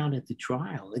came out at the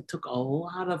trial. It took a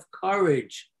lot of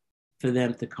courage for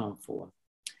them to come forth.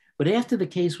 But after the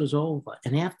case was over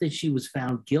and after she was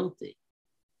found guilty,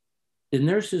 the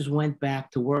nurses went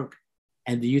back to work.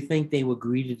 And do you think they were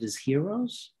greeted as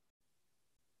heroes?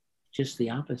 Just the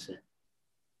opposite.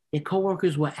 Their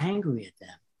coworkers were angry at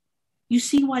them. You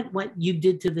see what you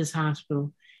did to this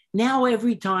hospital? Now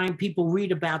every time people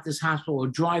read about this hospital or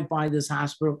drive by this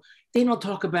hospital, they don't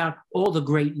talk about all the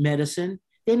great medicine.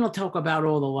 They don't talk about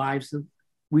all the lives that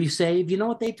we saved. You know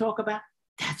what they talk about?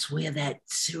 That's where that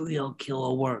serial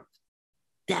killer worked.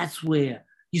 That's where.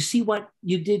 You see what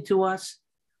you did to us?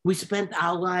 We spent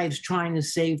our lives trying to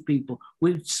save people.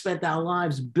 We spent our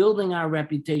lives building our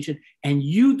reputation, and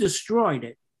you destroyed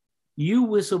it. You,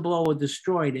 whistleblower,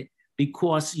 destroyed it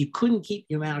because you couldn't keep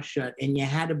your mouth shut and you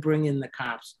had to bring in the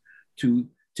cops to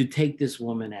take this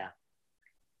woman out.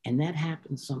 And that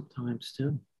happens sometimes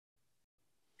too.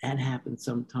 That happens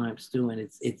sometimes too, and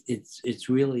it's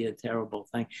really a terrible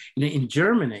thing. You know, in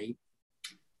Germany,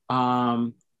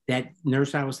 that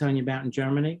nurse I was telling you about in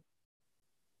Germany,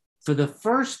 for the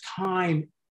first time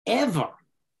ever,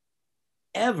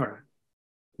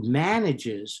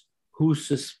 managers who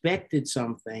suspected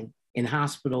something in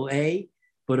hospital A,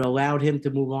 but allowed him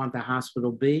to move on to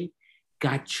hospital B,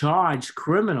 got charged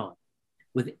criminally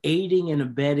with aiding and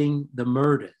abetting the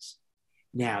murders.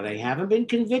 Now, they haven't been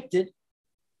convicted.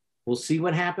 We'll see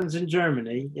what happens in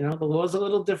Germany. You know, the law's a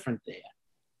little different there.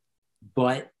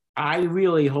 But I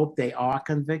really hope they are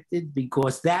convicted,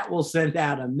 because that will send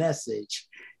out a message,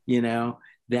 you know,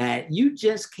 that you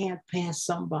just can't pass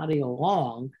somebody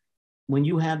along when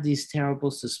you have these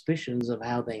terrible suspicions of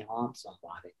how they harm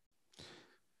somebody.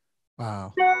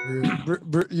 Wow.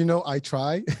 You know, I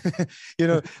try. You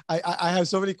know, I have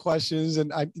so many questions,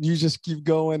 and you just keep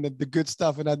going and the good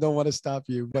stuff, and I don't want to stop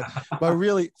you. But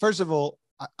really, first of all,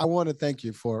 I want to thank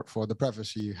you for the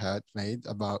preface you had made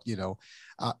about, you know,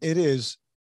 it is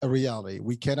a reality.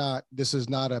 We cannot, this is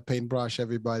not a paintbrush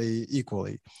everybody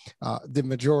equally. The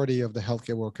majority of the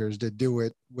healthcare workers, they do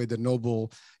it with a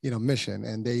noble, you know, mission,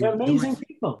 and they're amazing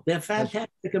people. They're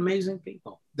fantastic, amazing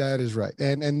people. That is right.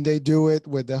 And they do it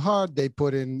with their heart. They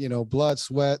put in, you know, blood,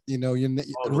 sweat, you know,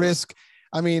 risk.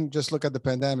 I mean, just look at the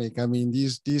pandemic. I mean,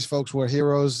 these folks were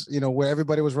heroes, you know, where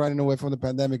everybody was running away from the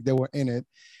pandemic, they were in it.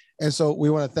 And so we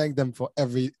want to thank them for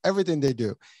everything they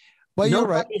do. But you're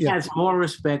right. Nobody has more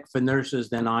respect for nurses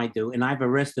than I do. And I've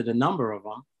arrested a number of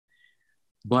them.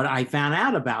 But I found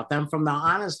out about them from the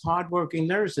honest, hardworking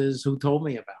nurses who told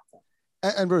me about them.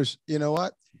 And Bruce, you know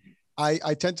what?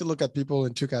 I tend to look at people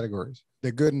in two categories: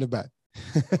 the good and the bad.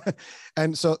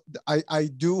 And so I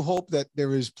do hope that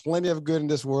there is plenty of good in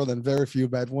this world and very few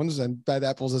bad ones, and bad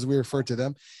apples, as we refer to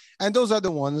them. And those are the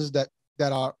ones that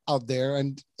are out there.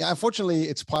 And unfortunately,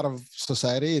 it's part of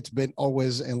society. It's been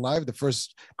always in life. The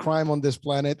first crime on this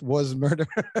planet was murder.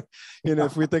 You know,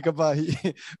 if we think about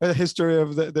the history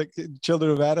of the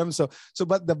children of Adam. So,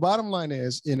 but the bottom line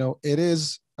is, you know, it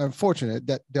is unfortunate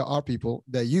that there are people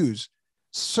that use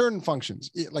certain functions,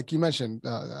 like you mentioned,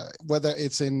 whether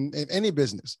it's in any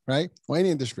business, right, or any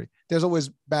industry, there's always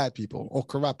bad people or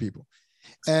corrupt people.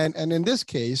 And in this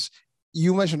case,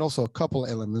 you mentioned also a couple of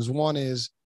elements. One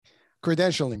is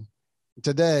credentialing.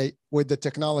 Today, with the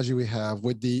technology we have,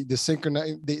 with the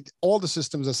all the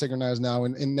systems are synchronized now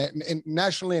in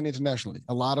nationally and internationally.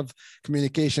 A lot of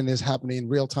communication is happening in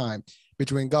real time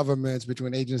between governments,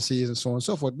 between agencies, and so on and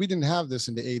so forth. We didn't have this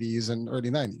in the 80s and early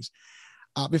 90s.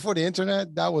 Before the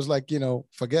internet, that was like, you know,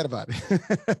 forget about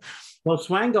it. Well,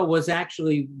 Swango was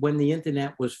actually when the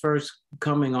internet was first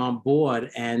coming on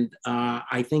board. And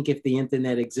I think if the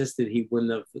internet existed, he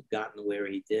wouldn't have gotten where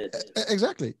he did.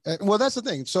 Exactly. Well, that's the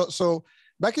thing. So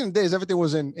back in the days, everything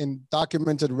was in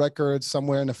documented records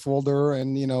somewhere in a folder.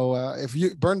 And, you know, if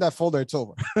you burn that folder, it's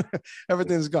over.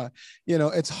 Everything's gone. You know,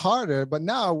 it's harder. But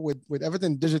now with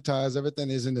everything digitized, everything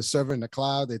is in the server in the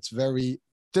cloud. It's very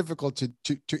difficult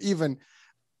to even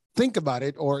think about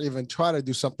it or even try to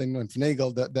do something and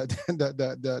finagle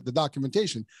the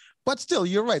documentation. But still,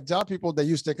 you're right. There are people that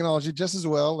use technology just as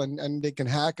well, and they can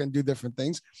hack and do different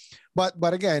things.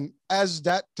 But again, as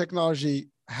that technology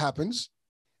happens,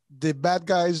 the bad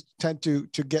guys tend to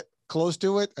get close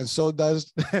to it, and so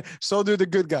do the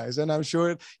good guys. And I'm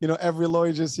sure, you know, every law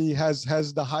agency has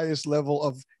the highest level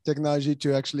of technology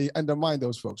to actually undermine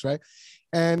those folks, right?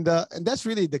 And that's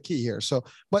really the key here. So,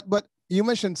 but you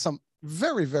mentioned some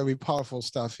very, very powerful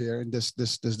stuff here in this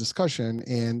discussion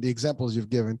and the examples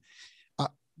you've given.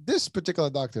 This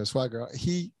particular doctor, Swagger,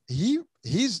 you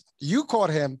caught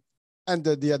him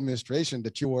under the administration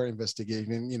that you were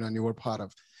investigating, you know, and you were part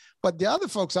of. But the other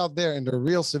folks out there in the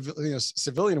real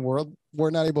civilian world were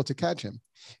not able to catch him.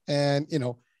 And, you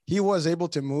know, he was able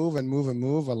to move and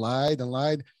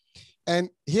lied. And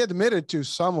he admitted to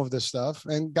some of this stuff,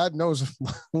 and God knows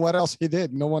what else he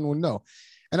did. No one would know.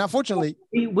 And unfortunately,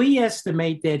 we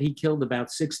estimate that he killed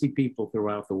about 60 people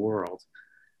throughout the world.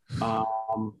 Wow.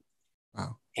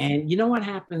 And you know what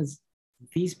happens?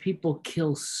 These people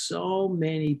kill so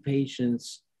many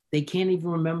patients, they can't even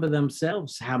remember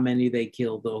themselves how many they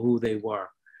killed or who they were.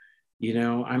 You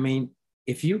know, I mean,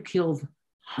 if you killed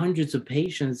hundreds of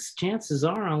patients, chances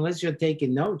are, unless you're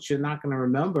taking notes, you're not going to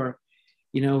remember,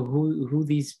 you know, who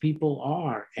these people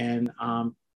are. And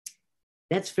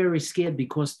that's very scary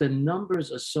because the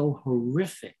numbers are so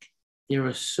horrific. There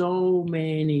are so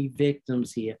many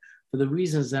victims here for the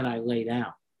reasons that I laid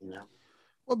out, you know.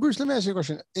 Well, Bruce, let me ask you a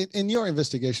question. In your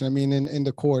investigation, I mean, in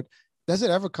the court, does it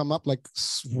ever come up like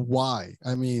why?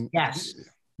 I mean,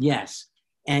 yes.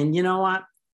 And you know what?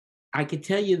 I could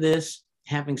tell you this,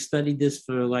 having studied this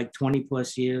for like 20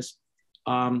 plus years,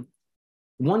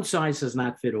 one size does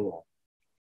not fit all.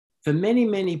 For many,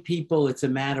 many people, it's a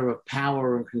matter of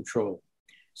power and control.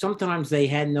 Sometimes they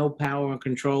had no power and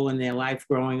control in their life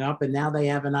growing up, and now they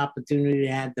have an opportunity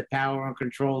to have the power and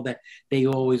control that they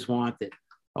always wanted,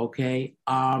 okay?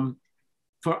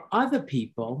 For other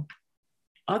people,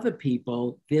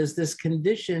 there's this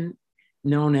condition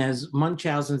known as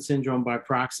Munchausen syndrome by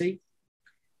proxy.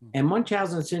 And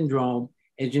Munchausen syndrome,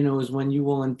 as you know, is when you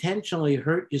will intentionally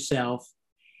hurt yourself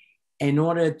in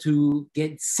order to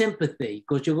get sympathy,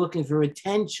 because you're looking for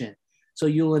attention. So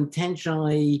you'll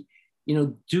intentionally,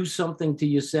 do something to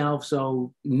yourself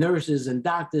so nurses and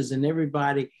doctors and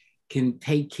everybody can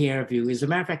take care of you. As a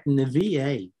matter of fact, in the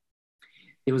VA,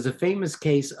 there was a famous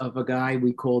case of a guy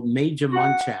we called Major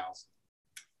Munchausen.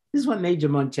 This is what Major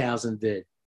Munchausen did.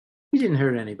 He didn't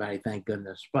hurt anybody, thank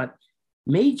goodness. But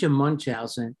Major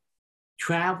Munchausen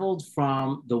traveled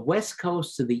from the West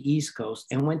Coast to the East Coast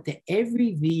and went to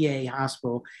every VA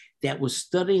hospital that was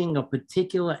studying a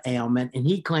particular ailment, and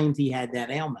he claimed he had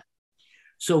that ailment.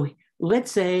 So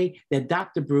let's say that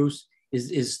Dr. Bruce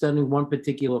is studying one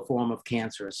particular form of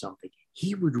cancer or something.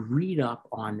 He would read up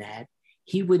on that.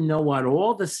 He would know what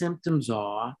all the symptoms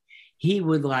are. He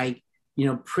would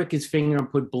prick his finger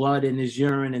and put blood in his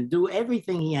urine and do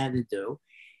everything he had to do.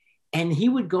 And he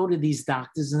would go to these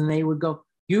doctors and they would go,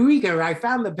 Eureka, I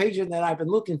found the patient that I've been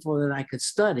looking for that I could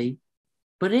study.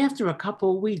 But after a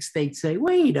couple of weeks, they'd say,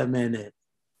 wait a minute,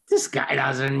 this guy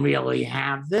doesn't really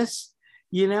have this,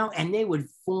 and they would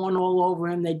fawn all over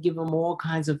him. They'd give him all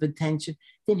kinds of attention.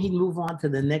 Then he'd move on to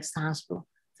the next hospital,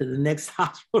 to the next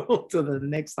hospital, to the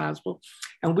next hospital.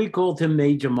 And we called him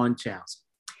Major Munchausen.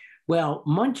 Well,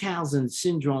 Munchausen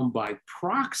syndrome by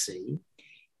proxy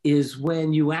is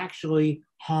when you actually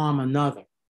harm another.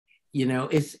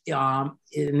 It's an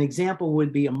example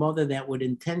would be a mother that would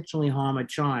intentionally harm a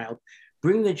child,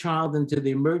 bring the child into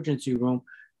the emergency room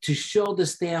to show the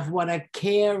staff what a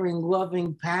caring,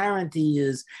 loving parent he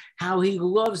is, how he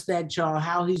loves that child,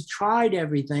 how he's tried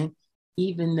everything,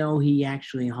 even though he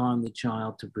actually harmed the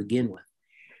child to begin with.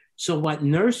 So what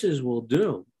nurses will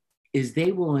do is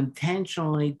they will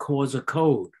intentionally cause a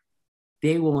code.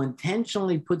 They will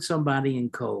intentionally put somebody in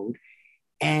code,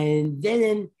 and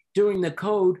then during the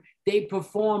code, they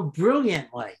perform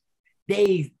brilliantly.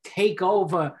 They take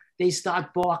over. They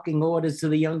start barking orders to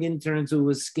the young interns who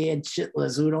are scared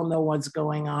shitless, who don't know what's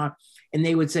going on. And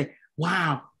they would say,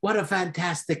 wow, what a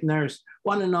fantastic nurse.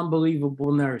 What an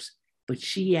unbelievable nurse. But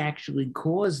she actually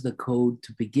caused the code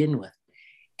to begin with.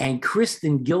 And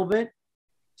Kristen Gilbert,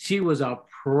 she was a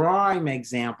prime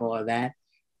example of that,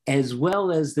 as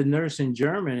well as the nurse in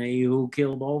Germany who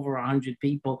killed over 100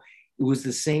 people. It was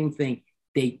the same thing.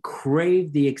 They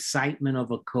craved the excitement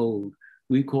of a code.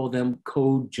 We call them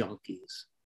code junkies,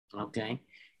 okay?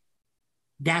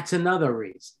 That's another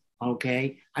reason,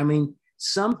 okay? I mean,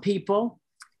 some people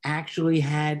actually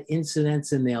had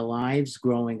incidents in their lives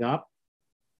growing up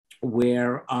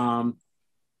where a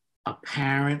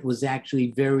parent was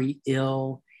actually very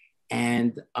ill,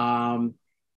 and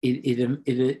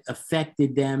it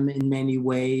affected them in many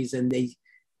ways, and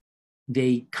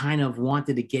they kind of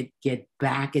wanted to get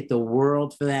back at the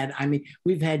world for that. I mean,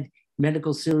 we've had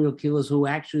medical serial killers who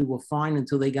actually were fine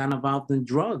until they got involved in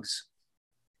drugs.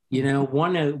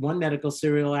 One medical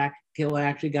serial killer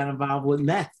actually got involved with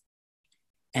meth.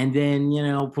 And then,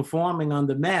 performing on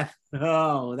the meth,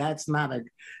 that's not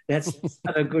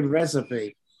a good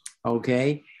recipe,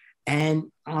 okay? And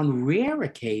on rare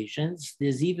occasions,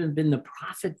 there's even been the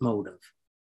profit motive.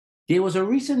 There was a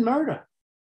recent murder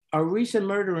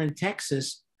in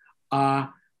Texas,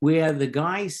 where the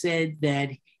guy said that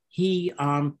he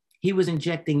was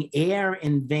injecting air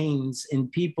in veins in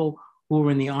people who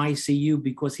were in the ICU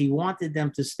because he wanted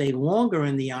them to stay longer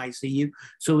in the ICU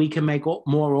so he can make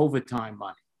more overtime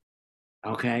money.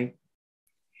 Okay.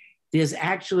 There's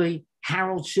actually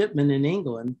Harold Shipman in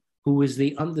England, who is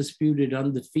the undisputed,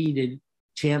 undefeated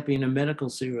champion of medical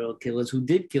serial killers, who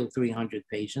did kill 300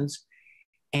 patients.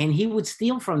 And he would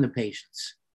steal from the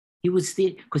patients. He would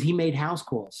steal because he made house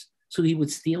calls. So he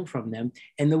would steal from them.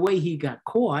 And the way he got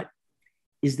caught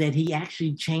is that he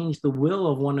actually changed the will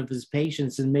of one of his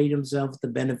patients and made himself the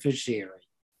beneficiary.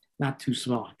 Not too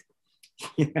smart.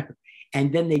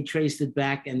 And then they traced it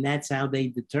back, and that's how they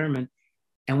determined.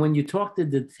 And when you talk to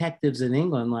detectives in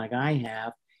England, like I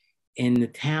have, in the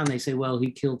town, they say, well,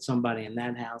 he killed somebody in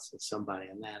that house and somebody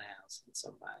in that house and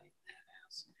somebody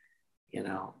in that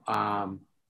house,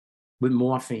 with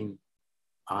morphine.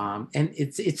 And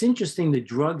it's interesting, the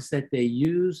drugs that they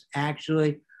use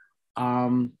actually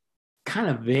kind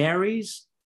of varies.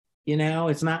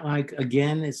 It's not like,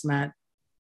 again, it's not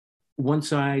one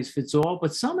size fits all,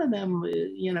 but some of them,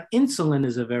 insulin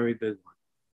is a very big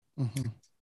one. Mm-hmm.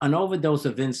 An overdose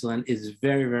of insulin is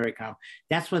very, very common.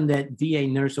 That's when that VA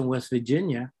nurse in West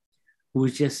Virginia, who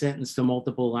was just sentenced to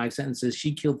multiple life sentences,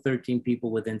 she killed 13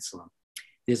 people with insulin.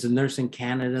 There's a nurse in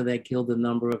Canada that killed a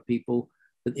number of people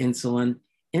with insulin.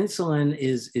 Insulin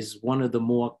is one of the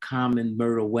more common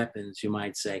murder weapons, you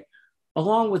might say,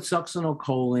 along with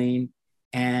succinylcholine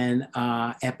and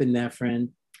epinephrine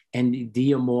and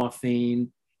diamorphine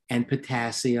and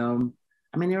potassium.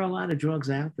 I mean, there are a lot of drugs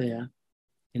out there,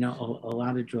 you know, a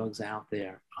lot of drugs out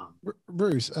there.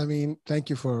 Bruce, I mean, thank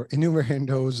you for enumerating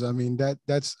those. I mean,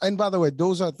 that's, and by the way,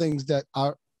 those are things that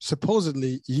are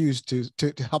supposedly used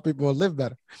to help people live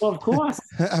better. Well, of course.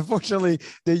 Unfortunately,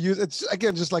 they use it's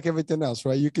again just like everything else,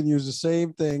 right? You can use the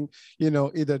same thing, you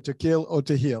know, either to kill or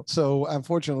to heal. So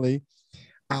unfortunately,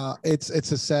 it's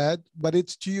a sad, but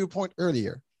it's to your point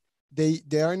earlier. They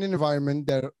are in an environment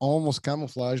that are almost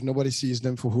camouflaged. Nobody sees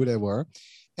them for who they were,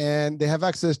 and they have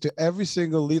access to every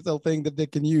single lethal thing that they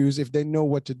can use if they know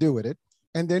what to do with it,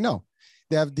 and they know.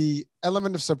 They have the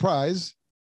element of surprise,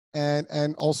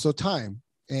 and also time.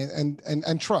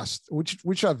 And trust,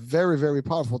 which are very, very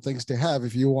powerful things to have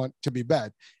if you want to be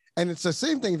bad. And it's the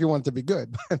same thing if you want to be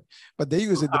good, but they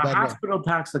use it the bad way. A hospital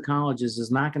toxicologist is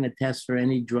not going to test for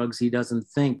any drugs he doesn't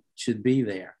think should be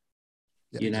there.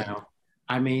 Yeah, you exactly. know,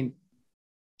 I mean,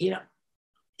 you know,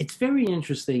 it's very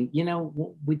interesting. You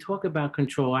know, we talk about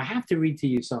control. I have to read to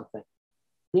you something.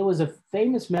 There was a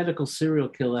famous medical serial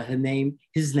killer.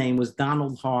 His name was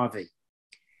Donald Harvey.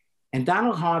 And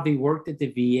Donald Harvey worked at the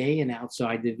VA and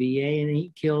outside the VA, and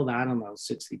he killed, I don't know,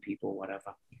 60 people,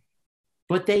 whatever.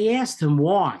 But they asked him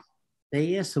why.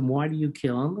 They asked him, why do you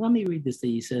kill him? Let me read this thing.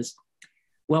 He says,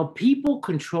 well, people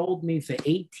controlled me for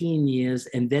 18 years,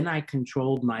 and then I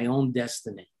controlled my own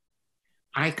destiny.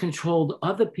 I controlled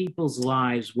other people's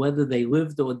lives, whether they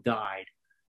lived or died.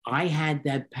 I had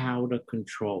that power to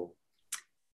control.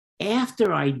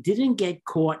 After I didn't get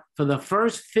caught for the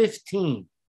first 15,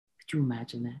 could you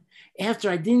imagine that? After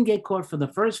I didn't get caught for the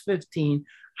first 15,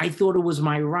 I thought it was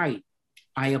my right.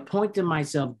 I appointed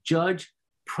myself judge,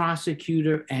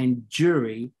 prosecutor, and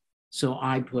jury, so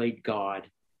I played God.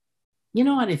 You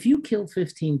know what? If you kill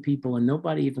 15 people and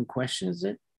nobody even questions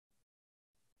it,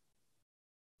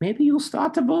 maybe you'll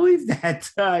start to believe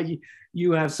that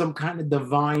you have some kind of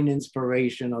divine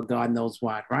inspiration or God knows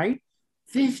what, right?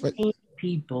 15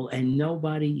 people and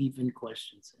nobody even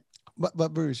questions it.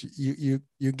 But Bruce, you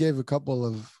gave a couple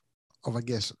of I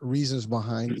guess reasons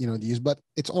behind, you know, these, but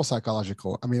it's all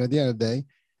psychological. I mean, at the end of the day,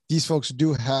 these folks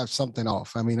do have something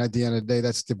off. I mean, at the end of the day,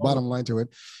 that's the bottom line to it.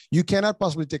 You cannot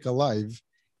possibly take a life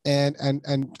and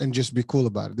just be cool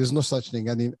about it. There's no such thing.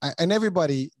 I mean, and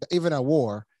everybody, even at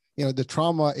war, you know, the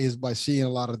trauma is by seeing a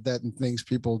lot of that and things.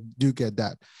 People do get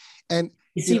that. And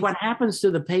you see, what happens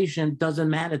to the patient doesn't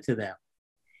matter to them.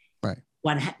 Right.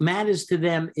 What matters to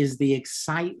them is the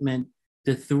excitement,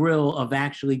 the thrill of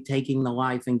actually taking the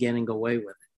life and getting away with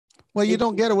it. Well, you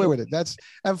don't get away with it. That's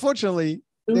unfortunately,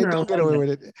 they don't get away with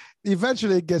it.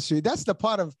 Eventually it gets you. That's the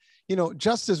part of, you know,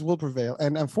 justice will prevail.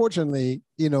 And unfortunately,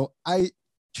 you know,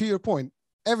 to your point,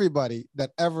 everybody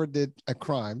that ever did a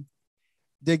crime,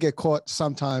 they get caught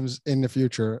sometimes in the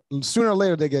future. Sooner or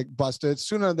later, they get busted.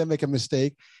 Sooner they make a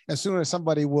mistake, and sooner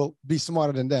somebody will be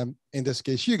smarter than them. In this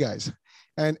case, you guys.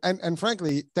 And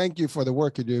frankly, thank you for the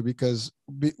work you do, because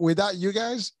without you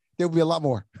guys, there'll be a lot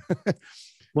more.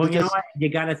 Well, you know what? You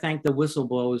got to thank the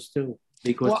whistleblowers too,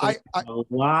 because a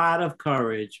lot of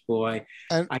courage, boy.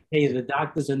 And I tell you, the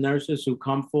doctors and nurses who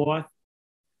come forth,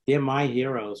 they're my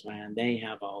heroes, man. They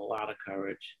have a lot of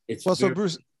courage. It's well, so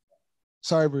Bruce,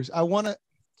 sorry, Bruce, I want to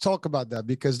talk about that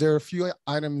because there are a few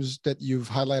items that you've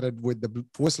highlighted with the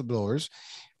whistleblowers.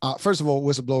 First of all,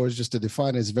 whistleblowers, just to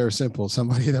define, is very simple.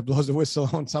 Somebody that blows the whistle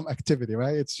on some activity,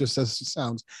 right? It's just as it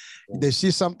sounds. Yeah. They see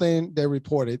something, they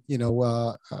report it, you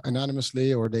know,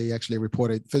 anonymously, or they actually report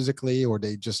it physically, or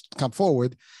they just come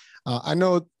forward. I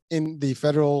know in the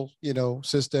federal, you know,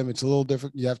 system, it's a little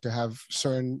different. You have to have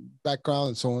certain background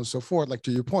and so on and so forth. Like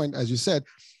to your point, as you said,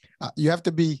 you have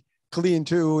to be clean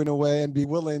too, in a way, and be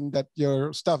willing that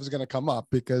your stuff is going to come up,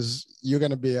 because you're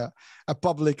going to be a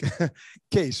public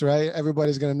case, right?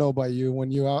 Everybody's going to know about you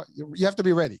when you are. You have to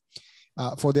be ready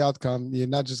for the outcome. You're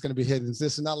not just going to be hidden. This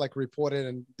is not like report it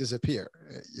and disappear.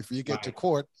 If you get to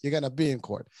court, you're going to be in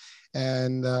court,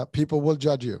 and people will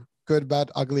judge you, good, bad,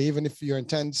 ugly. Even if your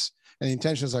intents and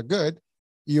intentions are good,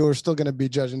 you're still going to be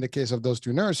judged. In the case of those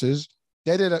two nurses,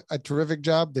 they did a terrific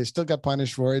job. They still got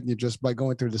punished for it, and just by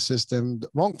going through the system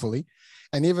wrongfully,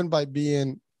 and even by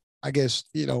being, I guess,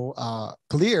 you know,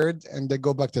 cleared, and they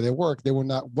go back to their work, they were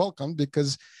not welcomed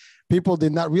because people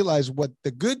did not realize what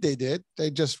the good they did. They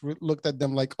just looked at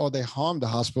them like, oh, they harmed the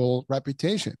hospital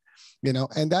reputation, you know,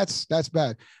 and that's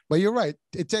bad. But you're right.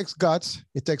 It takes guts.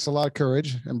 It takes a lot of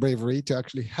courage and bravery to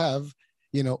actually have,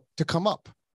 you know, to come up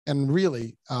and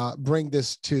really bring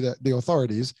this to the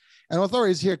authorities. And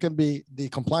authorities here can be the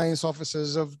compliance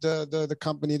officers of the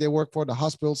company they work for, the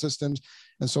hospital systems,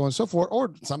 and so on and so forth.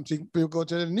 Or some people go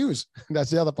to the news.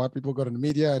 That's the other part. People go to the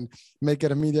media and make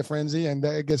it a media frenzy, and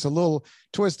it gets a little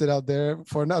twisted out there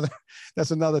for another.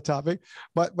 That's another topic.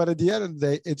 But at the end of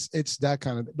the day, it's that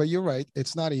kind of. But you're right.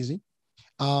 It's not easy.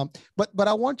 But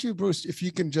I want you, Bruce, if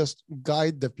you can just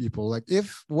guide the people, like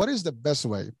what is the best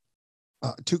way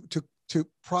to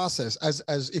process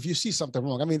as if you see something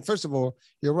wrong. I mean, first of all,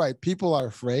 you're right. People are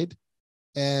afraid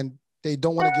and they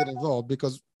don't want to get involved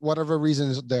because whatever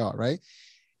reasons they are, right?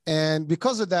 And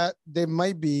because of that, they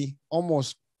might be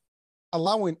almost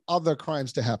allowing other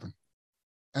crimes to happen.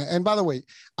 And by the way,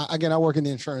 again, I work in the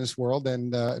insurance world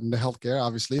and in the healthcare,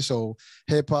 obviously. So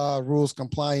HIPAA, rules,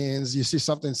 compliance, you see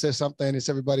something, say something, it's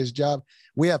everybody's job.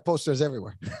 We have posters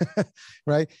everywhere,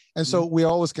 right? And so we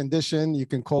always condition, you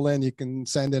can call in, you can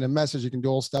send in a message, you can do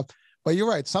all stuff. But you're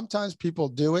right, sometimes people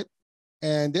do it.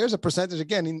 And there's a percentage,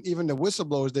 again, even the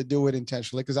whistleblowers, they do it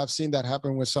intentionally, because I've seen that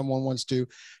happen where someone wants to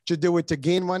do it to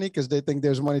gain money because they think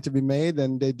there's money to be made,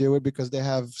 and they do it because they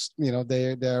have,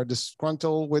 they're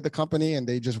disgruntled with the company and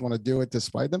they just want to do it to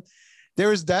spite them.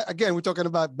 There is that, again, we're talking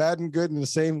about bad and good in the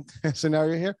same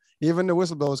scenario here. Even the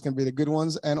whistleblowers can be the good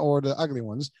ones and or the ugly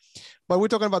ones. But we're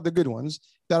talking about the good ones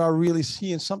that are really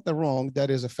seeing something wrong that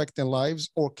is affecting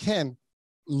lives or can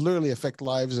literally affect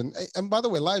lives. And by the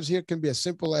way, lives here can be as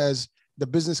simple as the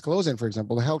business closing, for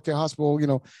example, the healthcare hospital,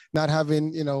 not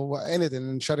having, anything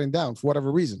and shutting down for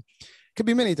whatever reason. Could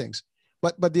be many things.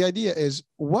 But the idea is,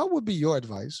 what would be your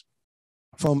advice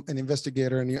from an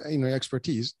investigator and your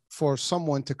expertise for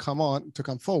someone to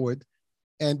come forward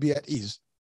and be at ease?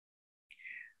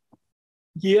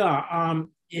 Yeah,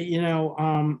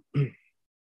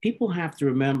 people have to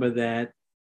remember that,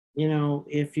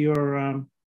 if you're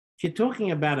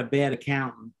talking about a bad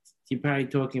accountant, you're probably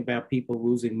talking about people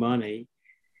losing money.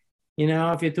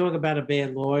 If you talk about a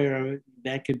bad lawyer,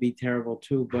 that could be terrible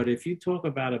too. But if you talk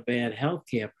about a bad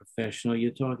healthcare professional,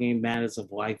 you're talking matters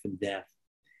of life and death.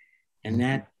 And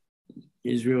that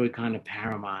is really kind of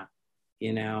paramount,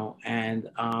 And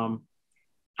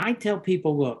I tell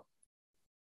people, look,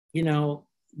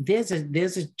 there's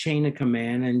a chain of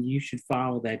command and you should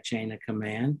follow that chain of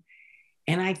command.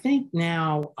 And I think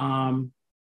now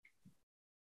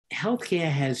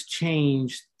healthcare has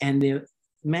changed and the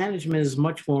management is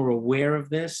much more aware of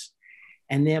this,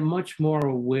 and they're much more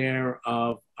aware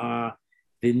of the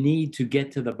need to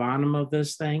get to the bottom of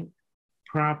this thing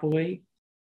properly.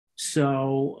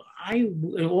 So I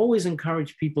always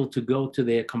encourage people to go to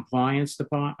their compliance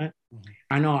department.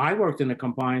 I know I worked in the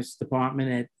compliance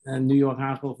department at New York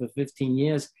Hospital for 15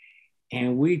 years,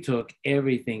 and we took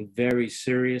everything very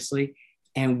seriously,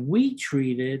 and we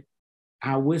treated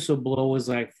our whistleblowers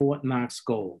like Fort Knox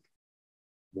gold.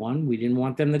 One, we didn't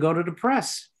want them to go to the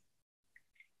press.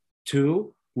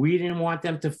 Two, we didn't want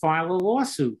them to file a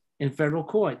lawsuit in federal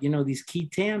court. These key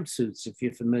tam suits, if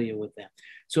you're familiar with them.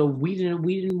 So we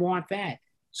didn't want that.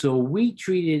 So we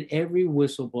treated every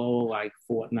whistleblower like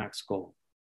Fort Knox gold.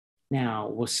 Now,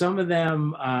 were some of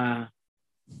them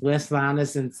less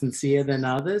honest and sincere than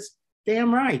others?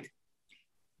 Damn right.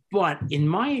 But in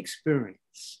my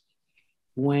experience,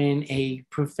 when a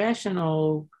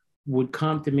professional would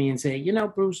come to me and say,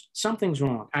 Bruce, something's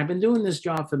wrong. I've been doing this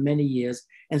job for many years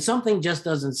and something just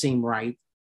doesn't seem right.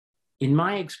 In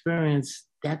my experience,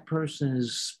 that person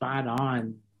is spot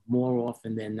on more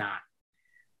often than not.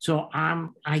 So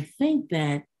I think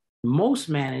that most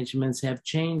managements have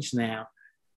changed now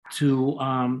to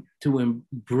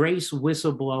embrace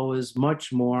whistleblowers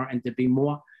much more and to be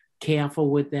more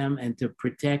careful with them and to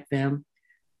protect them.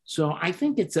 So I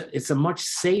think it's a much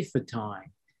safer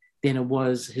time than it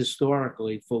was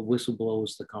historically for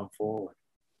whistleblowers to come forward.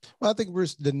 Well, I think,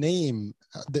 Bruce, the name,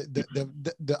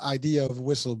 the idea of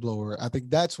whistleblower, I think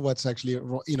that's what's actually,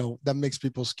 that makes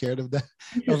people scared of that,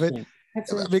 of it.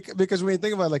 Because when you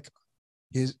think about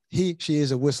she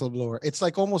is a whistleblower, it's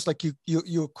like almost like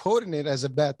you're quoting it as a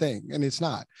bad thing, and it's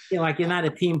not. Yeah, like you're not a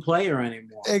team player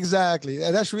anymore. Exactly,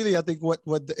 and that's really, I think, what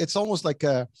it's almost like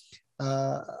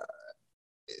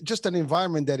just an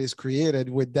environment that is created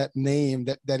with that name,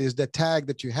 that is the tag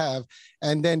that you have.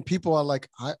 And then people are like,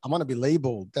 I want to be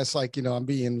labeled. That's like, I'm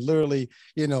being literally,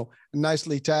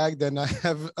 nicely tagged and I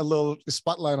have a little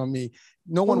spotlight on me.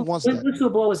 No one wants that.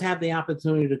 Whistleblowers have the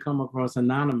opportunity to come across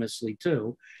anonymously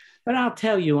too. But I'll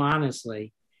tell you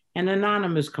honestly, an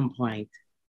anonymous complaint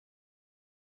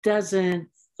doesn't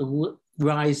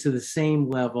rise to the same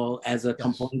level as a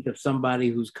complaint of somebody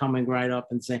who's coming right up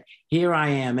and saying, here I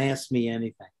am, ask me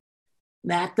anything.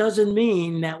 That doesn't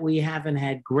mean that we haven't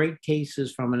had great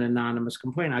cases from an anonymous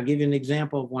complaint. I'll give you an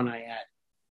example of one I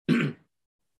had.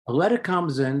 a letter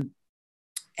comes in,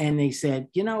 and they said,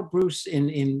 you know, Bruce,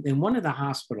 in one of the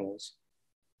hospitals,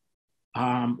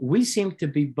 we seem to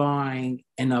be buying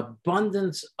an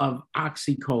abundance of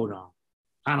oxycodone.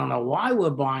 I don't know why we're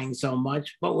buying so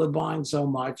much, but we're buying so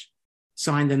much.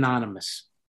 Signed anonymous.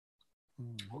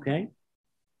 Okay.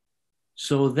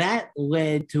 So that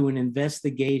led to an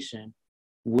investigation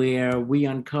where we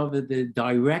uncovered the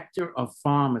director of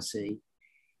pharmacy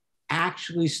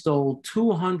actually stole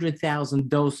 200,000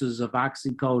 doses of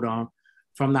oxycodone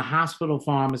from the hospital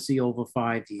pharmacy over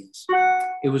 5 years.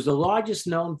 It was the largest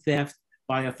known theft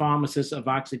by a pharmacist of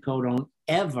oxycodone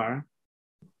ever.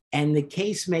 And the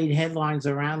case made headlines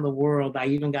around the world. I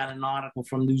even got an article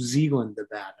from New Zealand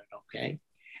about it, okay?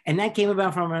 And that came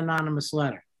about from an anonymous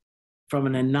letter, All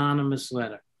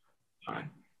right.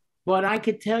 But I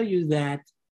could tell you that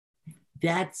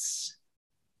that's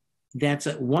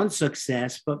one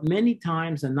success, but many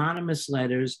times anonymous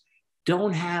letters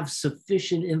don't have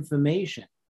sufficient information.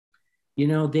 You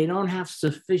know, they don't have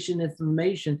sufficient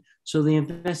information, so the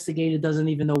investigator doesn't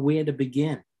even know where to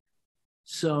begin.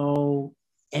 So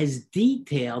as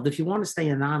detailed, if you want to stay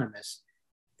anonymous,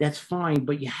 that's fine,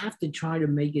 but you have to try to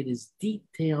make it as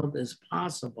detailed as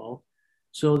possible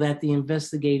so that the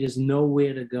investigators know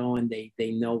where to go and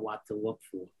they know what to look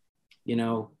for. You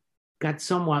know, got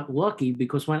somewhat lucky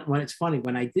because when it's funny,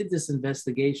 when I did this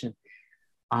investigation,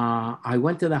 I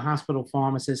went to the hospital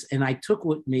pharmacist and I took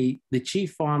with me the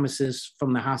chief pharmacist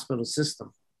from the hospital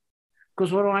system.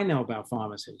 Because what do I know about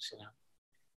pharmacists, you know?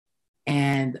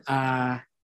 And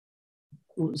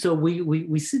so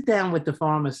we sit down with the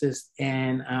pharmacist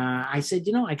and I said,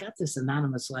 you know, I got this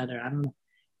anonymous letter. I don't know,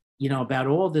 you know, about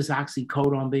all this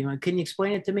oxycodone being on. Can you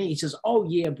explain it to me? He says, oh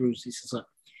yeah, Bruce. He says, look,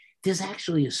 there's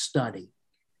actually a study.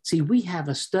 See, we have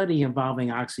a study involving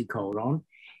oxycodone.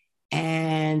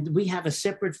 And we have a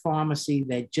separate pharmacy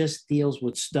that just deals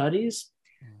with studies.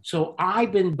 So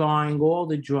I've been buying all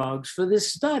the drugs for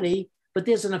this study, but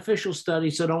there's an official study,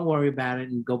 so don't worry about it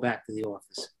and go back to the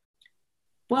office.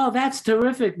 Well, that's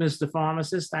terrific, Mr.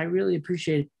 Pharmacist. I really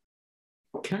appreciate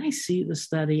it. Can I see the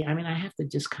study? I mean, I have to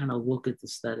just kind of look at the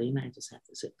study and I just have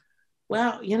to say,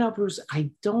 well, you know, Bruce,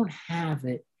 I don't have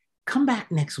it. Come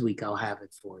back next week. I'll have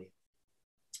it for you.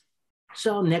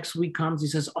 So next week comes, he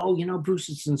says, oh, you know, Bruce,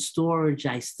 it's in storage.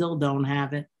 I still don't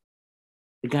have it.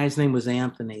 The guy's name was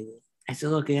Anthony. I said,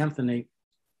 look, Anthony,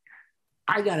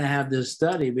 I got to have this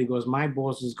study because my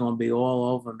boss is going to be all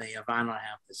over me if I don't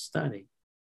have this study.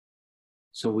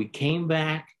 So we came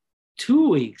back 2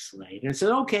 weeks later and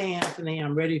said, okay, Anthony,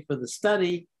 I'm ready for the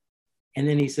study. And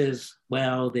then he says,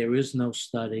 well, there is no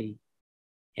study.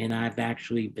 And I've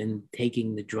actually been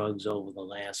taking the drugs over the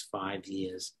last 5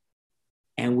 years.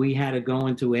 And we had to go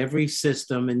into every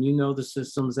system, and you know the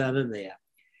systems that are there.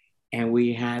 And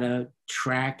we had to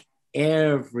track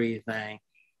everything.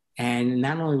 And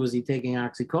not only was he taking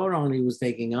oxycodone, he was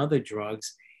taking other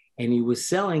drugs, and he was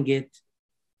selling it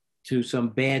to some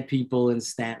bad people in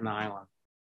Staten Island.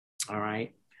 All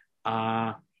right.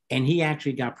 And he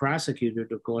actually got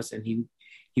prosecuted, of course, and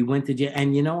he went to jail.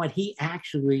 And you know what? He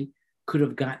actually could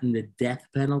have gotten the death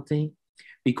penalty.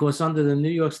 Because under the New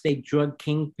York State drug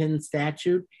kingpin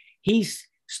statute, he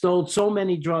stole so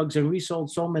many drugs and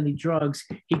resold so many drugs,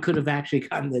 he could have actually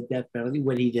gotten the death penalty,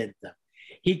 what he did though.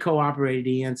 He cooperated,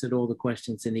 he answered all the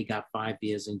questions, and he got 5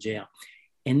 years in jail.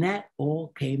 And that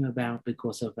all came about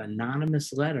because of an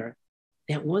anonymous letter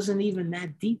that wasn't even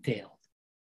that detailed.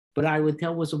 But I would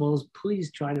tell whistleblowers,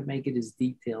 please try to make it as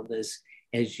detailed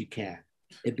as you can.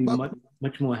 It'd be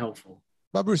much more helpful.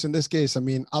 But Bruce, in this case, I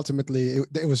mean, ultimately,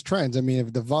 it was trends. I mean,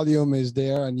 if the volume is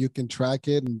there and you can track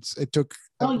it, and it took.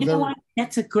 Oh, you know what?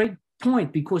 That's a great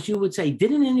point, because you would say,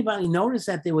 didn't anybody notice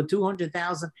that there were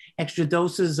 200,000 extra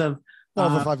doses of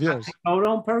over 5 years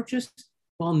oxycodone purchased?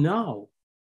 Well, no,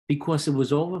 because it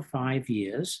was over 5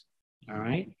 years. All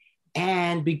right.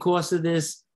 And because of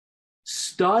this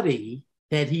study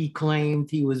that he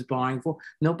claimed he was buying for,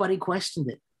 nobody questioned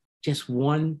it. Just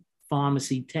one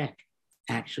pharmacy tech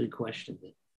actually questioned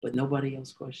it, but nobody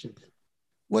else questioned it.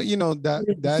 Well, you know,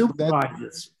 that's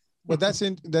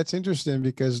interesting,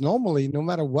 because normally, no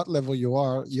matter what level you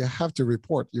are, you have to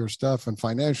report your stuff and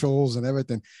financials and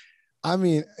everything. I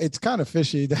mean, it's kind of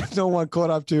fishy that no one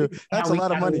caught up to. That's a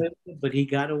lot of money. But he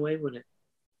got away with it.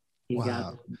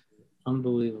 Wow.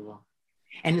 Unbelievable.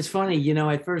 And it's funny, you know,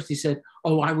 at first he said,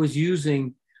 oh, I was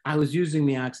using the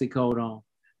oxycodone.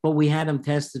 But we had him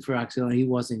tested for oxycodone. He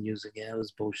wasn't using it. It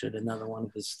was bullshit. Another one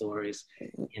of his stories,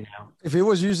 you know. If he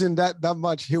was using that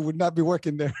much, he would not be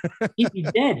working there. He'd be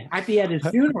dead. I'd be at his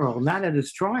funeral, not at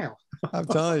his trial. I'm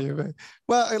telling you, man.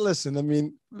 Well, listen, I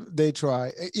mean, they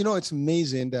try. You know, it's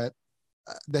amazing that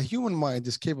the human mind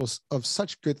is capable of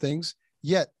such good things,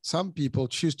 yet some people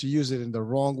choose to use it in the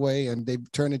wrong way, and they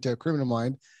turn it into a criminal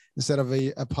mind instead of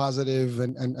a positive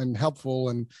and helpful.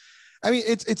 And I mean,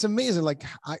 it's amazing. Like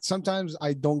sometimes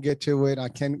I don't get to it. I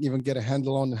can't even get a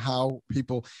handle on how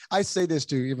people, I say this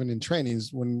to even in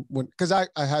trainings because I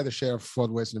had a share of fraud,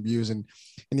 waste, and abuse in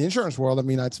the insurance world. I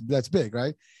mean, that's big,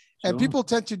 right? Sure. And people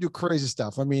tend to do crazy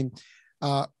stuff. I mean,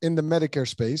 in the Medicare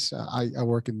space, I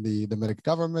work in the Medicare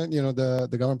government,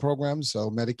 the government programs.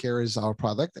 So Medicare is our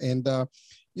product. And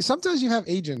sometimes you have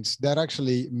agents that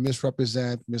actually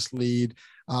misrepresent, mislead.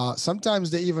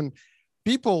 Sometimes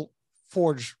people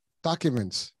forge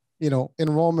documents,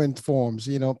 enrollment forms,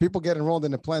 people get enrolled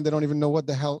in a plan. They don't even know what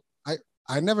the hell.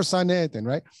 I never signed anything,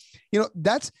 right?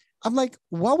 I'm like,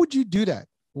 why would you do that?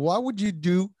 Why would you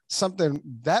do something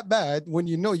that bad when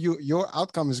your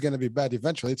outcome is going to be bad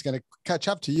eventually? It's going to catch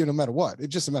up to you no matter what.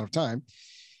 It's just a matter of time.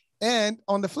 And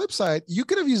on the flip side, you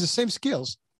could have used the same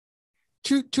skills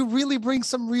to really bring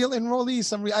some real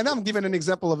enrollees, and I'm giving an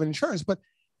example of insurance, but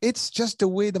it's just the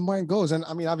way the mind goes. And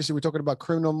I mean, obviously we're talking about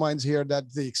criminal minds here,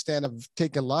 that the extent of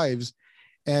taking lives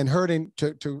and hurting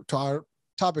to our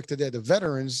topic today, the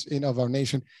veterans of our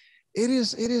nation. It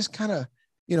is kind of,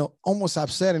 almost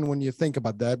upsetting when you think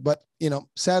about that. But,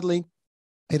 sadly,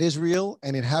 it is real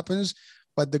and it happens.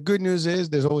 But the good news is,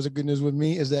 there's always a good news with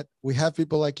me, is that we have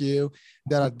people like you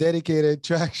that are dedicated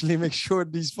to actually make sure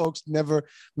these folks never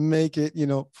make it,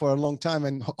 for a long time,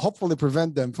 and hopefully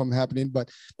prevent them from happening. But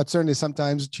certainly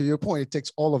sometimes, to your point, it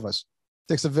takes all of us.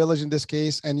 It takes a village in this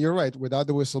case. And you're right, without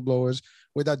the whistleblowers,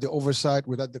 without the oversight,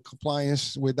 without the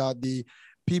compliance, without the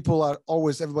people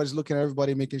everybody's looking at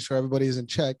everybody, making sure everybody is in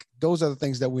check. Those are the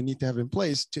things that we need to have in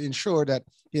place to ensure that,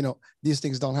 these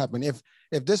things don't happen. If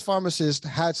this pharmacist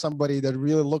had somebody that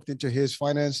really looked into his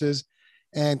finances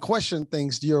and questioned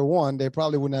things year one, they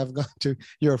probably wouldn't have gone to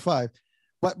year 5.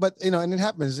 But and it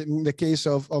happens in the case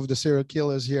of the serial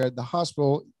killers here at the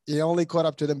hospital. You only caught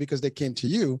up to them because they came to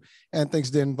you and things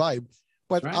didn't vibe.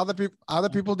 But right. Other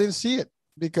people didn't see it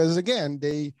because, again,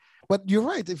 but you're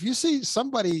right. If you see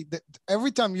somebody that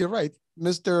every time, you're right,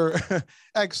 Mr.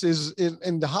 X is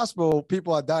in the hospital,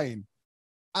 people are dying.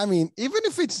 I mean, even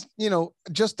if it's,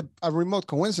 just a remote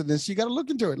coincidence, you got to look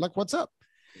into it. Like, what's up?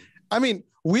 I mean,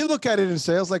 we look at it in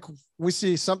sales, like we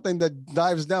see something that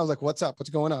dives down, like, what's up? What's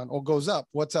going on? Or goes up.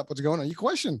 What's up? What's going on? You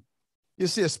question. You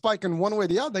see a spike in one way or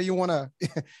the other, you want to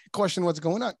question what's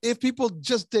going on. If people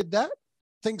just did that,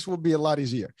 things will be a lot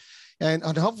easier and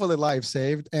hopefully lives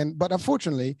saved. But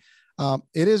unfortunately,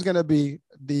 it is going to be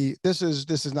this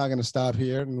is not going to stop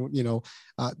here. And,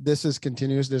 this is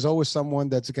continuous. There's always someone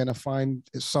that's going to find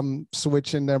some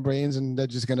switch in their brains and they're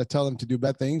just going to tell them to do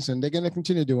bad things, and they're going to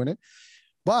continue doing it.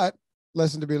 But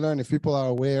lesson to be learned, if people are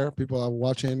aware, people are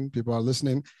watching, people are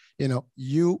listening,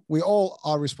 we all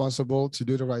are responsible to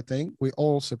do the right thing. We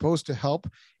all supposed to help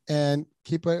and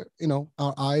keep our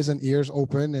eyes and ears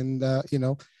open. And,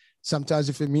 sometimes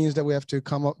if it means that we have to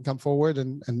come forward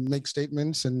and make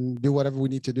statements and do whatever we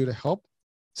need to do to help,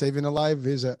 saving a life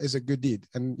is a good deed.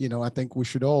 And, I think we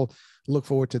should all look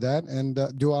forward to that and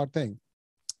do our thing.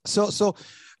 So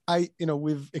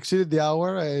we've exceeded the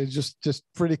hour. Just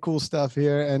pretty cool stuff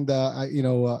here. And,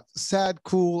 sad,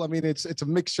 cool. I mean, it's a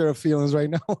mixture of feelings right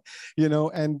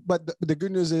now, but the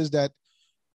good news is that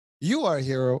you are a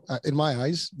hero in my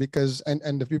eyes because,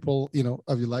 and the people,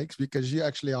 of your likes, because you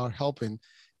actually are helping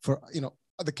for,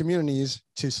 the communities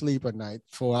to sleep at night,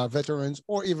 for our veterans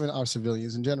or even our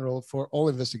civilians in general, for all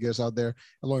investigators out there,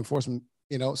 law enforcement.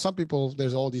 Some people,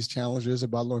 there's all these challenges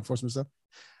about law enforcement stuff.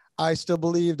 I still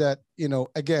believe that,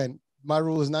 again, my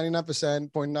rule is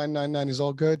 99%, 0.999 is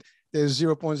all good. There's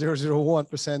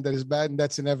 0.001% that is bad, and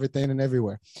that's in everything and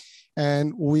everywhere.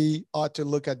 And we ought to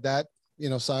look at that,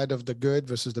 side of the good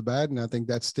versus the bad. And I think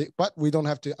but we don't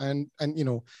have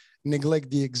to, neglect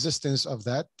the existence of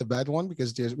the bad one,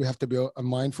 because we have to be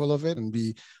mindful of it and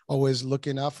be always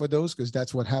looking out for those, because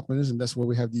that's what happens. And that's where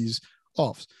we have these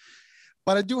offs.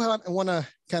 But I want to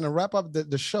kind of wrap up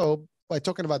the show by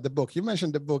talking about the book. You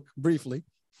mentioned the book briefly.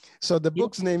 So the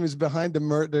book's name is Behind the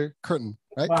Murder Curtain,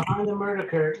 right? Behind the Murder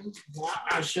Curtain.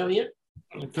 I'll show you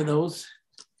for those.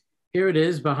 Here it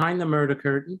is, Behind the Murder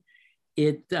Curtain.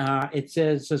 It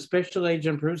says, Special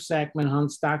Agent Bruce Sackman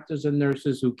hunts doctors and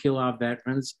nurses who kill our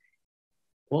veterans.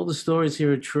 All the stories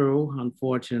here are true,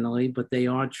 unfortunately, but they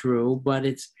are true. But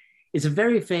it's a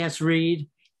very fast read,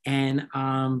 and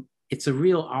it's a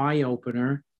real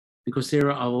eye-opener, because there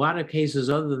are a lot of cases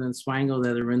other than Swango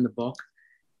that are in the book,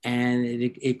 and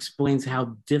it explains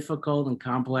how difficult and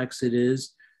complex it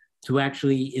is to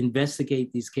actually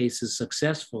investigate these cases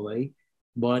successfully.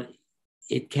 But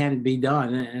it can be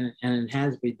done, and it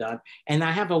has been done. And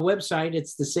I have a website.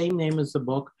 It's the same name as the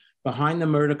book,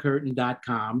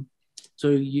 behindthemurdercurtain.com. So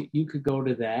you could go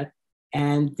to that.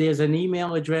 And there's an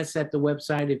email address at the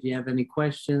website. If you have any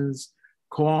questions,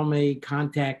 call me,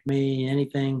 contact me,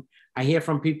 anything. I hear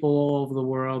from people all over the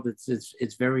world.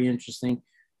 It's very interesting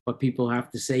what people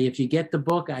have to say. If you get the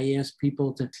book, I ask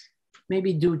people to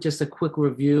maybe do just a quick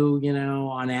review,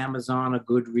 on Amazon or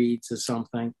Goodreads or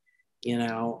something,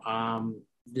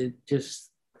 just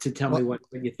to tell me what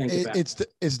you think about it.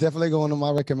 It's definitely going on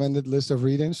my recommended list of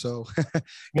reading. So,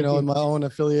 in my own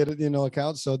affiliated,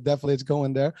 account. So definitely it's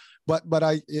going there. But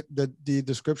the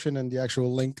description and the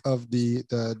actual link of the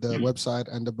website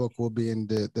and the book will be in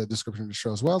the description of the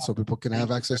show as well. So people can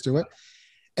have access to it.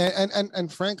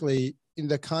 And frankly, in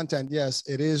the content, yes,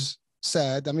 it is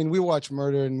sad. I mean, we watch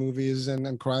murder in movies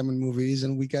and crime in movies,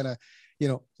 and we kind of,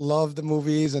 love the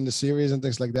movies and the series and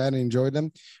things like that and enjoy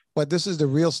them. But this is the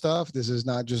real stuff. This is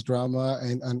not just drama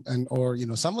or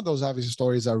some of those obviously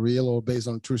stories are real or based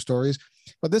on true stories,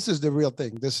 but this is the real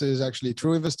thing. This is actually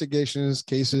true investigations,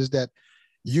 cases that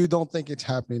you don't think it's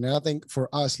happening. And I think for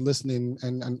us listening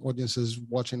and audiences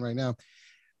watching right now,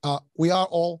 we are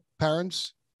all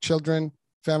parents, children,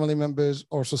 family members,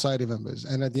 or society members.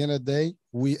 And at the end of the day,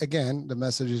 the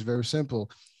message is very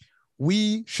simple.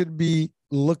 We should be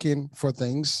looking for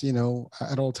things,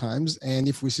 at all times. And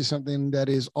if we see something that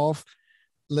is off,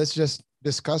 let's just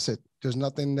discuss it. There's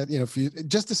nothing that, if you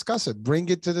just discuss it, bring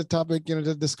it to the topic,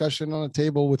 the discussion on a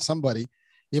table with somebody,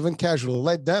 even casual,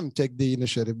 let them take the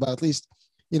initiative, but at least,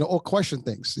 or question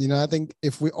things. I think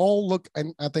if we all look,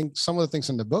 and I think some of the things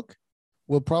in the book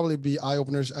will probably be eye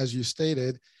openers, as you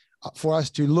stated, for us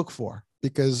to look for,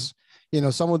 because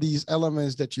some of these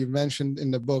elements that you mentioned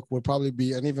in the book will probably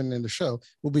be, and even in the show,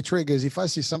 will be triggers. If I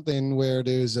see something where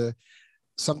there's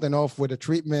something off with a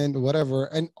treatment or whatever,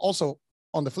 and also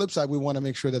on the flip side, we want to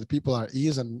make sure that the people are at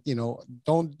ease and,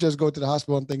 don't just go to the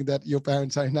hospital and think that your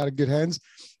parents are not in good hands.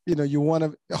 You want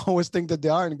to always think that they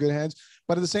are in good hands.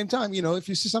 But at the same time, if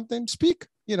you see something, speak.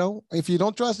 If you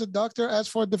don't trust the doctor,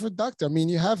 ask for a different doctor. I mean,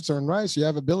 you have certain rights, you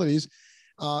have abilities.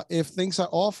 If things are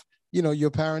off,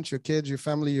 your parents, your kids, your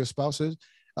family, your spouses,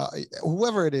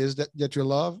 whoever it is that you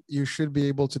love, you should be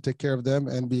able to take care of them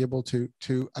and be able to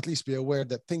at least be aware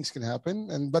that things can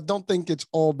happen. But don't think it's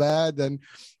all bad and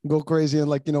go crazy and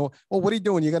what are you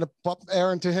doing? You're going to pump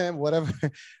air into him, whatever.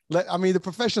 The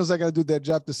professionals are going to do their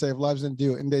job to save lives and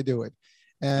they do it.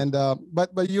 And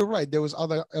but you're right. There was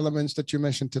other elements that you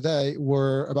mentioned today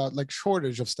were about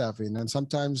shortage of staffing, and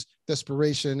sometimes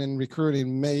desperation in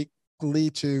recruiting may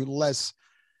lead to less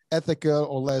ethical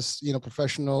or less,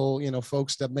 professional,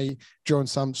 folks that may join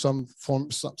some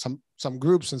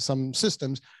groups and some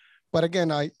systems. But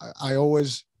again, I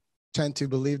always tend to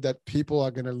believe that people are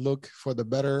going to look for the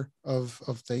better of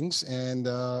things and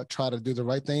try to do the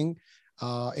right thing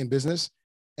in business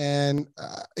and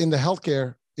in the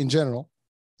healthcare in general.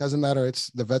 Doesn't matter.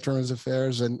 It's the Veterans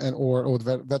Affairs or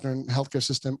the veteran healthcare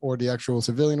system or the actual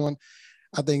civilian one.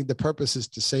 I think the purpose is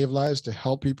to save lives, to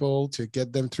help people, to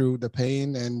get them through the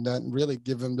pain and really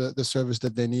give them the service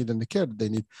that they need and the care that they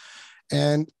need.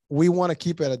 And we want to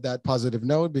keep it at that positive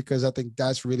note because I think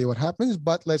that's really what happens.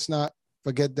 But let's not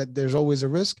forget that there's always a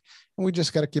risk, and we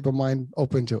just got to keep our mind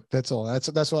open to it. That's all.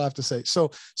 That's what I have to say.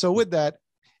 So with that,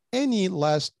 any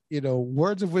last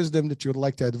words of wisdom that you would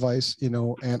like to advise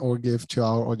and or give to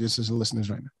our audiences and listeners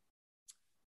right now?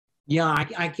 Yeah,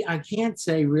 I can't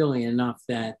say really enough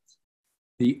that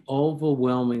the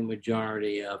overwhelming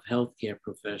majority of healthcare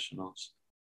professionals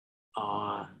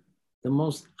are the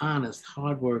most honest,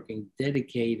 hardworking,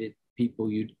 dedicated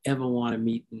people you'd ever want to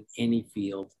meet in any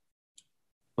field.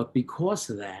 But because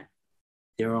of that,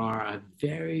 there are a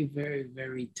very, very,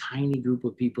 very tiny group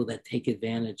of people that take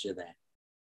advantage of that.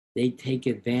 They take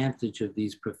advantage of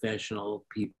these professional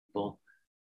people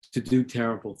to do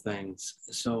terrible things.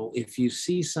 So if you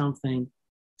see something,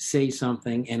 say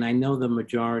something, and I know the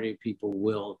majority of people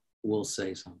will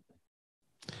say something.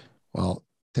 Well,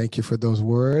 thank you for those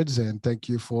words, and thank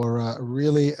you for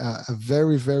really a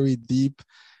very, very deep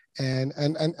and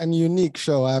unique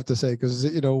show, I have to say, because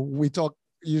we talk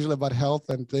usually about health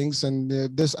and things, and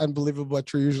this Unbelievable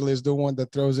True usually is the one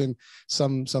that throws in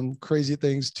some crazy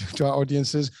things to our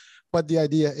audiences. But the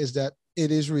idea is that it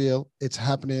is real, it's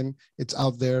happening, it's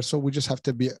out there. So we just have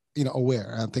to be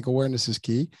aware. I think awareness is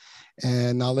key,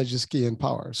 and knowledge is key and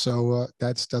power. So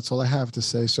that's all I have to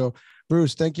say. So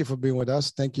Bruce, thank you for being with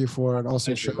us. Thank you for an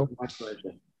awesome show. My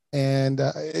pleasure. And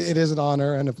it is an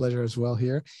honor and a pleasure as well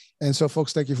here. And so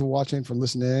folks, thank you for watching, for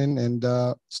listening, and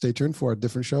stay tuned for a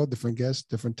different show, different guest,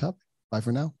 different topic. Bye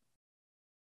for now.